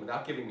campaign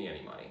without giving me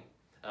any money.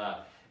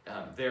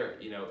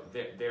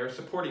 They're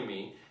supporting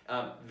me.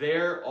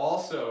 They're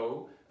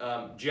also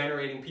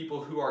generating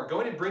people who are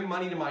going to bring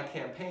money to my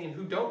campaign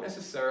who don't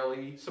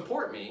necessarily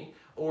support me,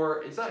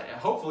 or it's not,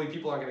 hopefully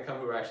people aren't going to come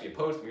who are actually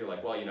opposed to me, or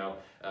like, well, you know,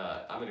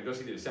 I'm going to go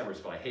see the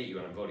Decemberists, but I hate you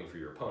and I'm voting for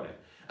your opponent.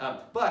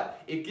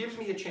 But it gives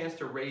me a chance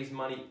to raise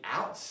money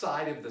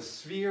outside of the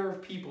sphere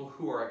of people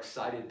who are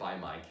excited by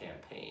my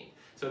campaign.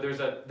 So there's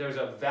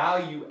a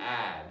value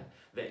add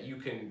that you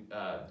can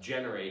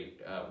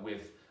generate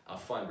with a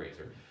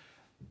fundraiser.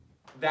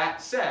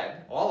 That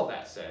said, all of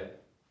that said,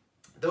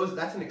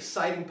 that's an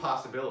exciting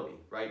possibility,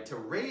 right? To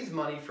raise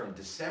money from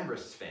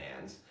Decemberist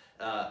fans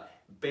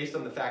based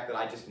on the fact that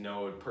I just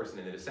know a person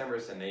in the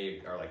Decemberists and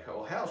they are like,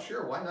 oh, hell,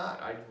 sure, why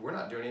not? We're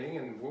not doing anything,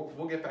 and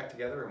we'll get back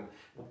together and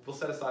we'll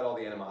set aside all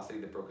the animosity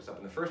that broke us up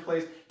in the first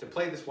place to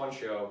play this one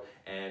show,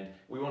 and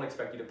we won't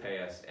expect you to pay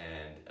us,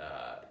 and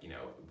you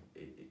know,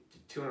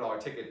 $200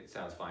 ticket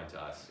sounds fine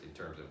to us in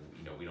terms of,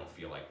 you know, we don't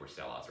feel like we're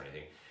sellouts or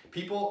anything.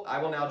 People, I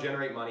will now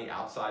generate money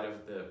outside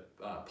of the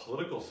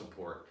political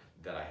support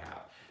that I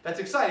have. That's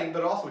exciting,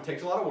 but also it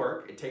takes a lot of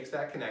work. It takes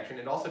that connection.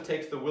 It also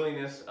takes the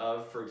willingness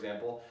of, for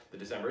example, the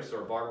Decemberists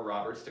or Barbara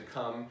Roberts to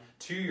come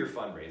to your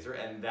fundraiser,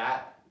 and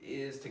that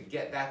is, to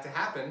get that to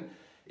happen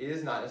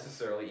is not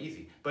necessarily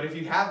easy. But if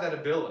you have that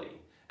ability,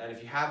 and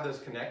if you have those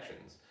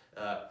connections,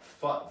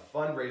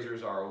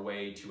 fundraisers are a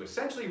way to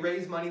essentially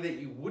raise money that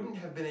you wouldn't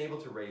have been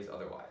able to raise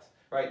otherwise,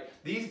 right?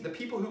 The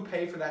people who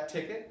pay for that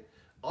ticket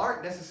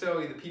aren't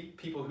necessarily the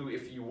people who,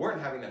 if you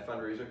weren't having that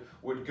fundraiser,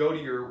 would go to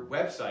your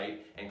website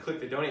and click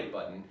the donate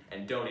button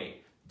and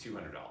donate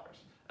 $200.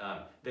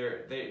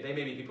 They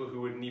may be people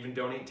who wouldn't even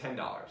donate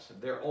 $10.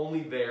 They're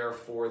only there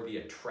for the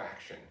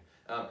attraction.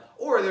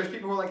 Or there's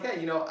people who are like,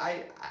 hey,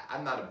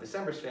 I'm not a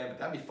Decembers fan, but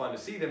that'd be fun to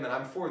see them, and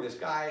I'm for this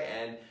guy,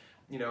 and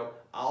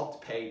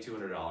I'll pay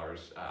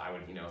 $200. I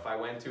would, if I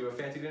went to a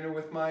fancy dinner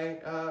with my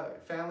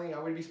family, I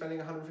would be spending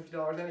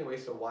 $150 anyway,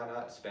 so why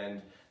not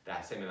spend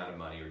that same amount of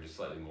money or just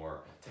slightly more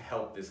to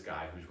help this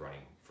guy who's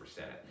running for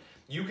Senate?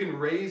 You can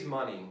raise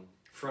money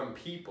from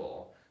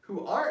people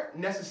who aren't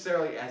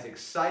necessarily as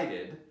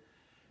excited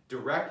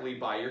directly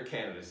by your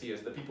candidacy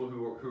as the people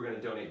who are going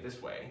to donate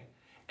this way,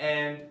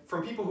 and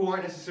from people who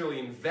aren't necessarily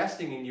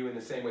investing in you in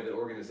the same way that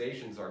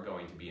organizations are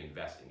going to be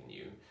investing in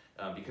you,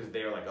 because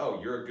they're like, oh,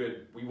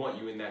 we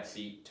want you in that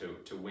seat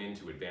to win,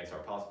 to advance our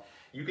policy.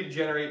 You can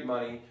generate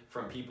money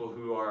from people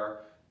who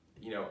are,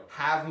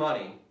 have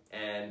money,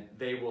 and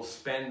they will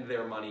spend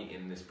their money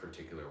in this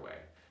particular way.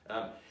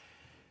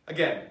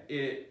 Again,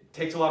 it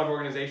takes a lot of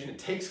organization. It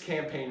takes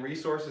campaign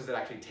resources. It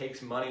actually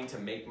takes money to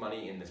make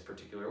money in this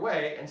particular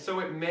way. And so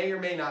it may or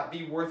may not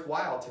be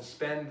worthwhile to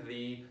spend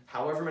the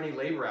however many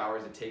labor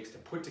hours it takes to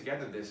put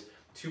together this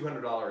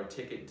 $200 a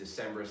ticket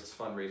Decemberists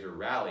fundraiser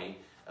rally,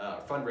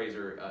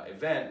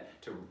 event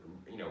to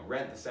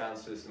rent the sound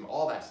system,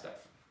 all that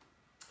stuff.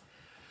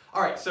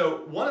 All right,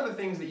 so one of the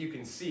things that you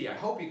can see, I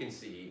hope you can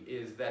see,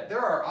 is that there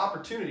are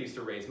opportunities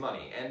to raise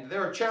money, and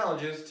there are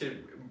challenges to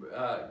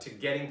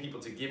getting people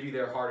to give you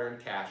their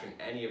hard-earned cash in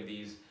any of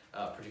these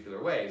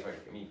particular ways.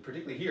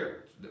 Particularly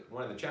here,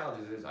 one of the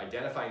challenges is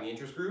identifying the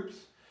interest groups,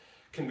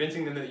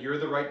 convincing them that you're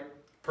the right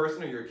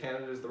person or your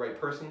candidate is the right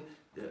person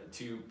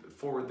to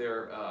forward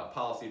their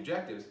policy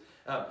objectives.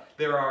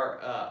 There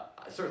are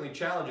certainly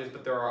challenges,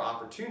 but there are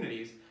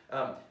opportunities.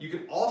 You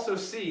can also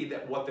see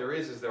that what there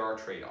is there are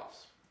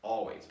trade-offs.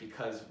 Always,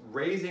 because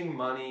raising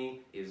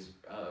money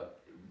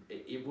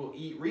it will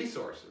eat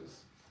resources.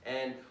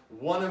 And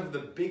one of the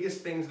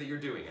biggest things that you're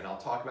doing, and I'll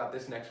talk about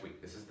this next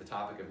week, this is the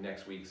topic of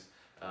next week's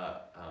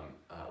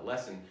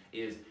lesson,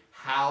 is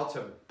how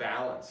to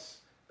balance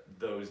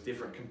those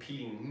different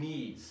competing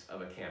needs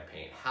of a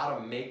campaign, how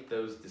to make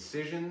those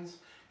decisions,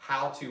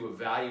 how to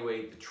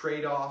evaluate the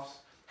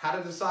trade-offs, how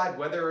to decide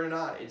whether or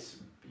not it's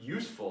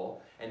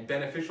useful and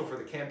beneficial for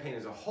the campaign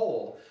as a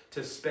whole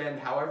to spend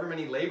however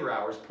many labor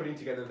hours putting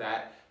together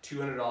that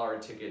 $200 a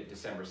ticket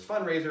December's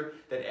fundraiser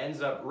that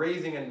ends up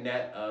raising a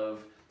net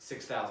of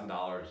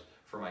 $6,000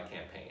 for my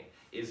campaign.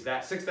 Is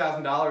that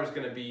 $6,000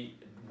 going to be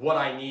what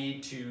I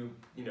need to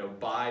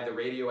buy the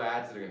radio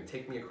ads that are going to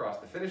take me across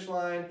the finish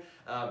line?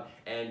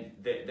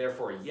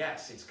 Therefore,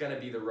 yes, it's going to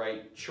be the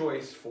right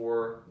choice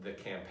for the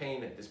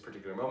campaign at this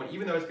particular moment.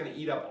 Even though it's going to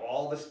eat up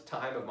all this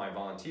time of my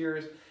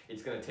volunteers,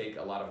 it's going to take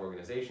a lot of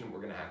organization. We're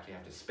going to actually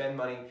have to spend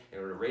money in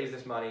order to raise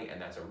this money,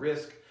 and that's a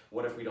risk.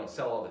 What if we don't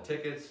sell all the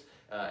tickets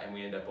and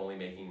we end up only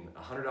making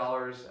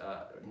 $100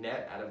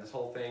 net out of this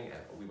whole thing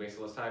and we waste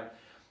all this time?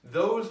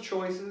 Those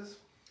choices,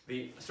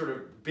 the sort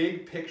of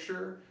big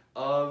picture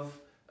of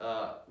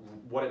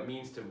what it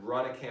means to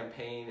run a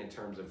campaign in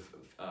terms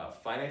of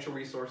financial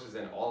resources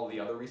and all of the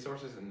other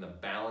resources and the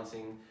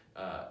balancing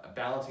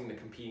the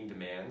competing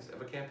demands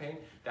of a campaign,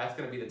 that's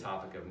going to be the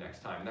topic of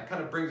next time. And that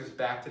kind of brings us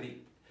back to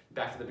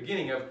the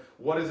beginning of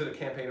what does a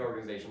campaign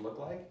organization look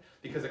like?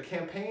 Because a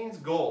campaign's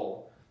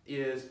goal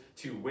is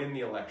to win the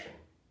election,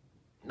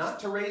 not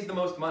to raise the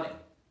most money,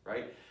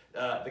 right?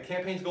 The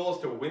campaign's goal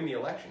is to win the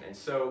election. And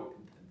so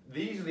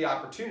these are the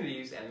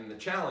opportunities and the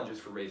challenges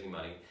for raising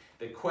money.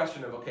 The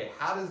question of, okay,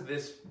 how does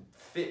this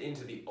fit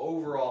into the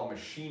overall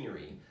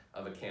machinery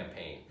of a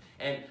campaign?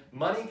 And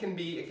money can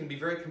be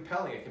very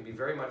compelling. It can be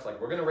very much like,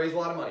 we're going to raise a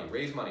lot of money,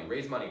 raise money,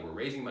 we're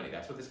raising money.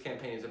 That's what this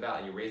campaign is about.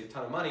 And you raise a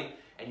ton of money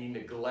and you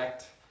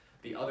neglect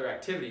the other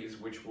activities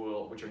which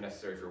are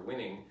necessary for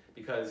winning,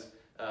 because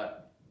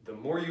the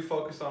more you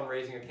focus on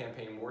raising a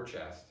campaign war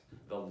chest,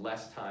 the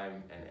less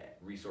time and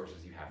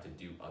resources you have to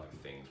do other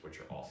things which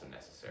are also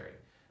necessary.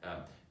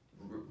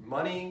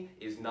 Money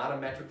is not a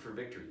metric for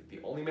victory. The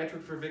only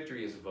metric for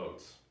victory is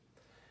votes.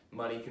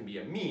 Money can be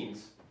a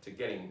means to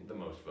getting the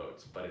most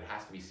votes, but it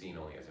has to be seen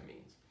only as a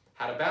means.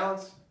 How to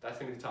balance, that's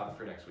going to be the topic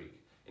for next week.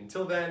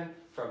 Until then,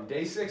 from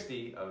day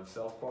 60 of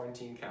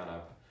Self-Quarantine Count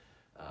Up,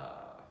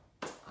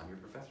 I'm your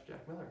Professor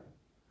Jack Miller.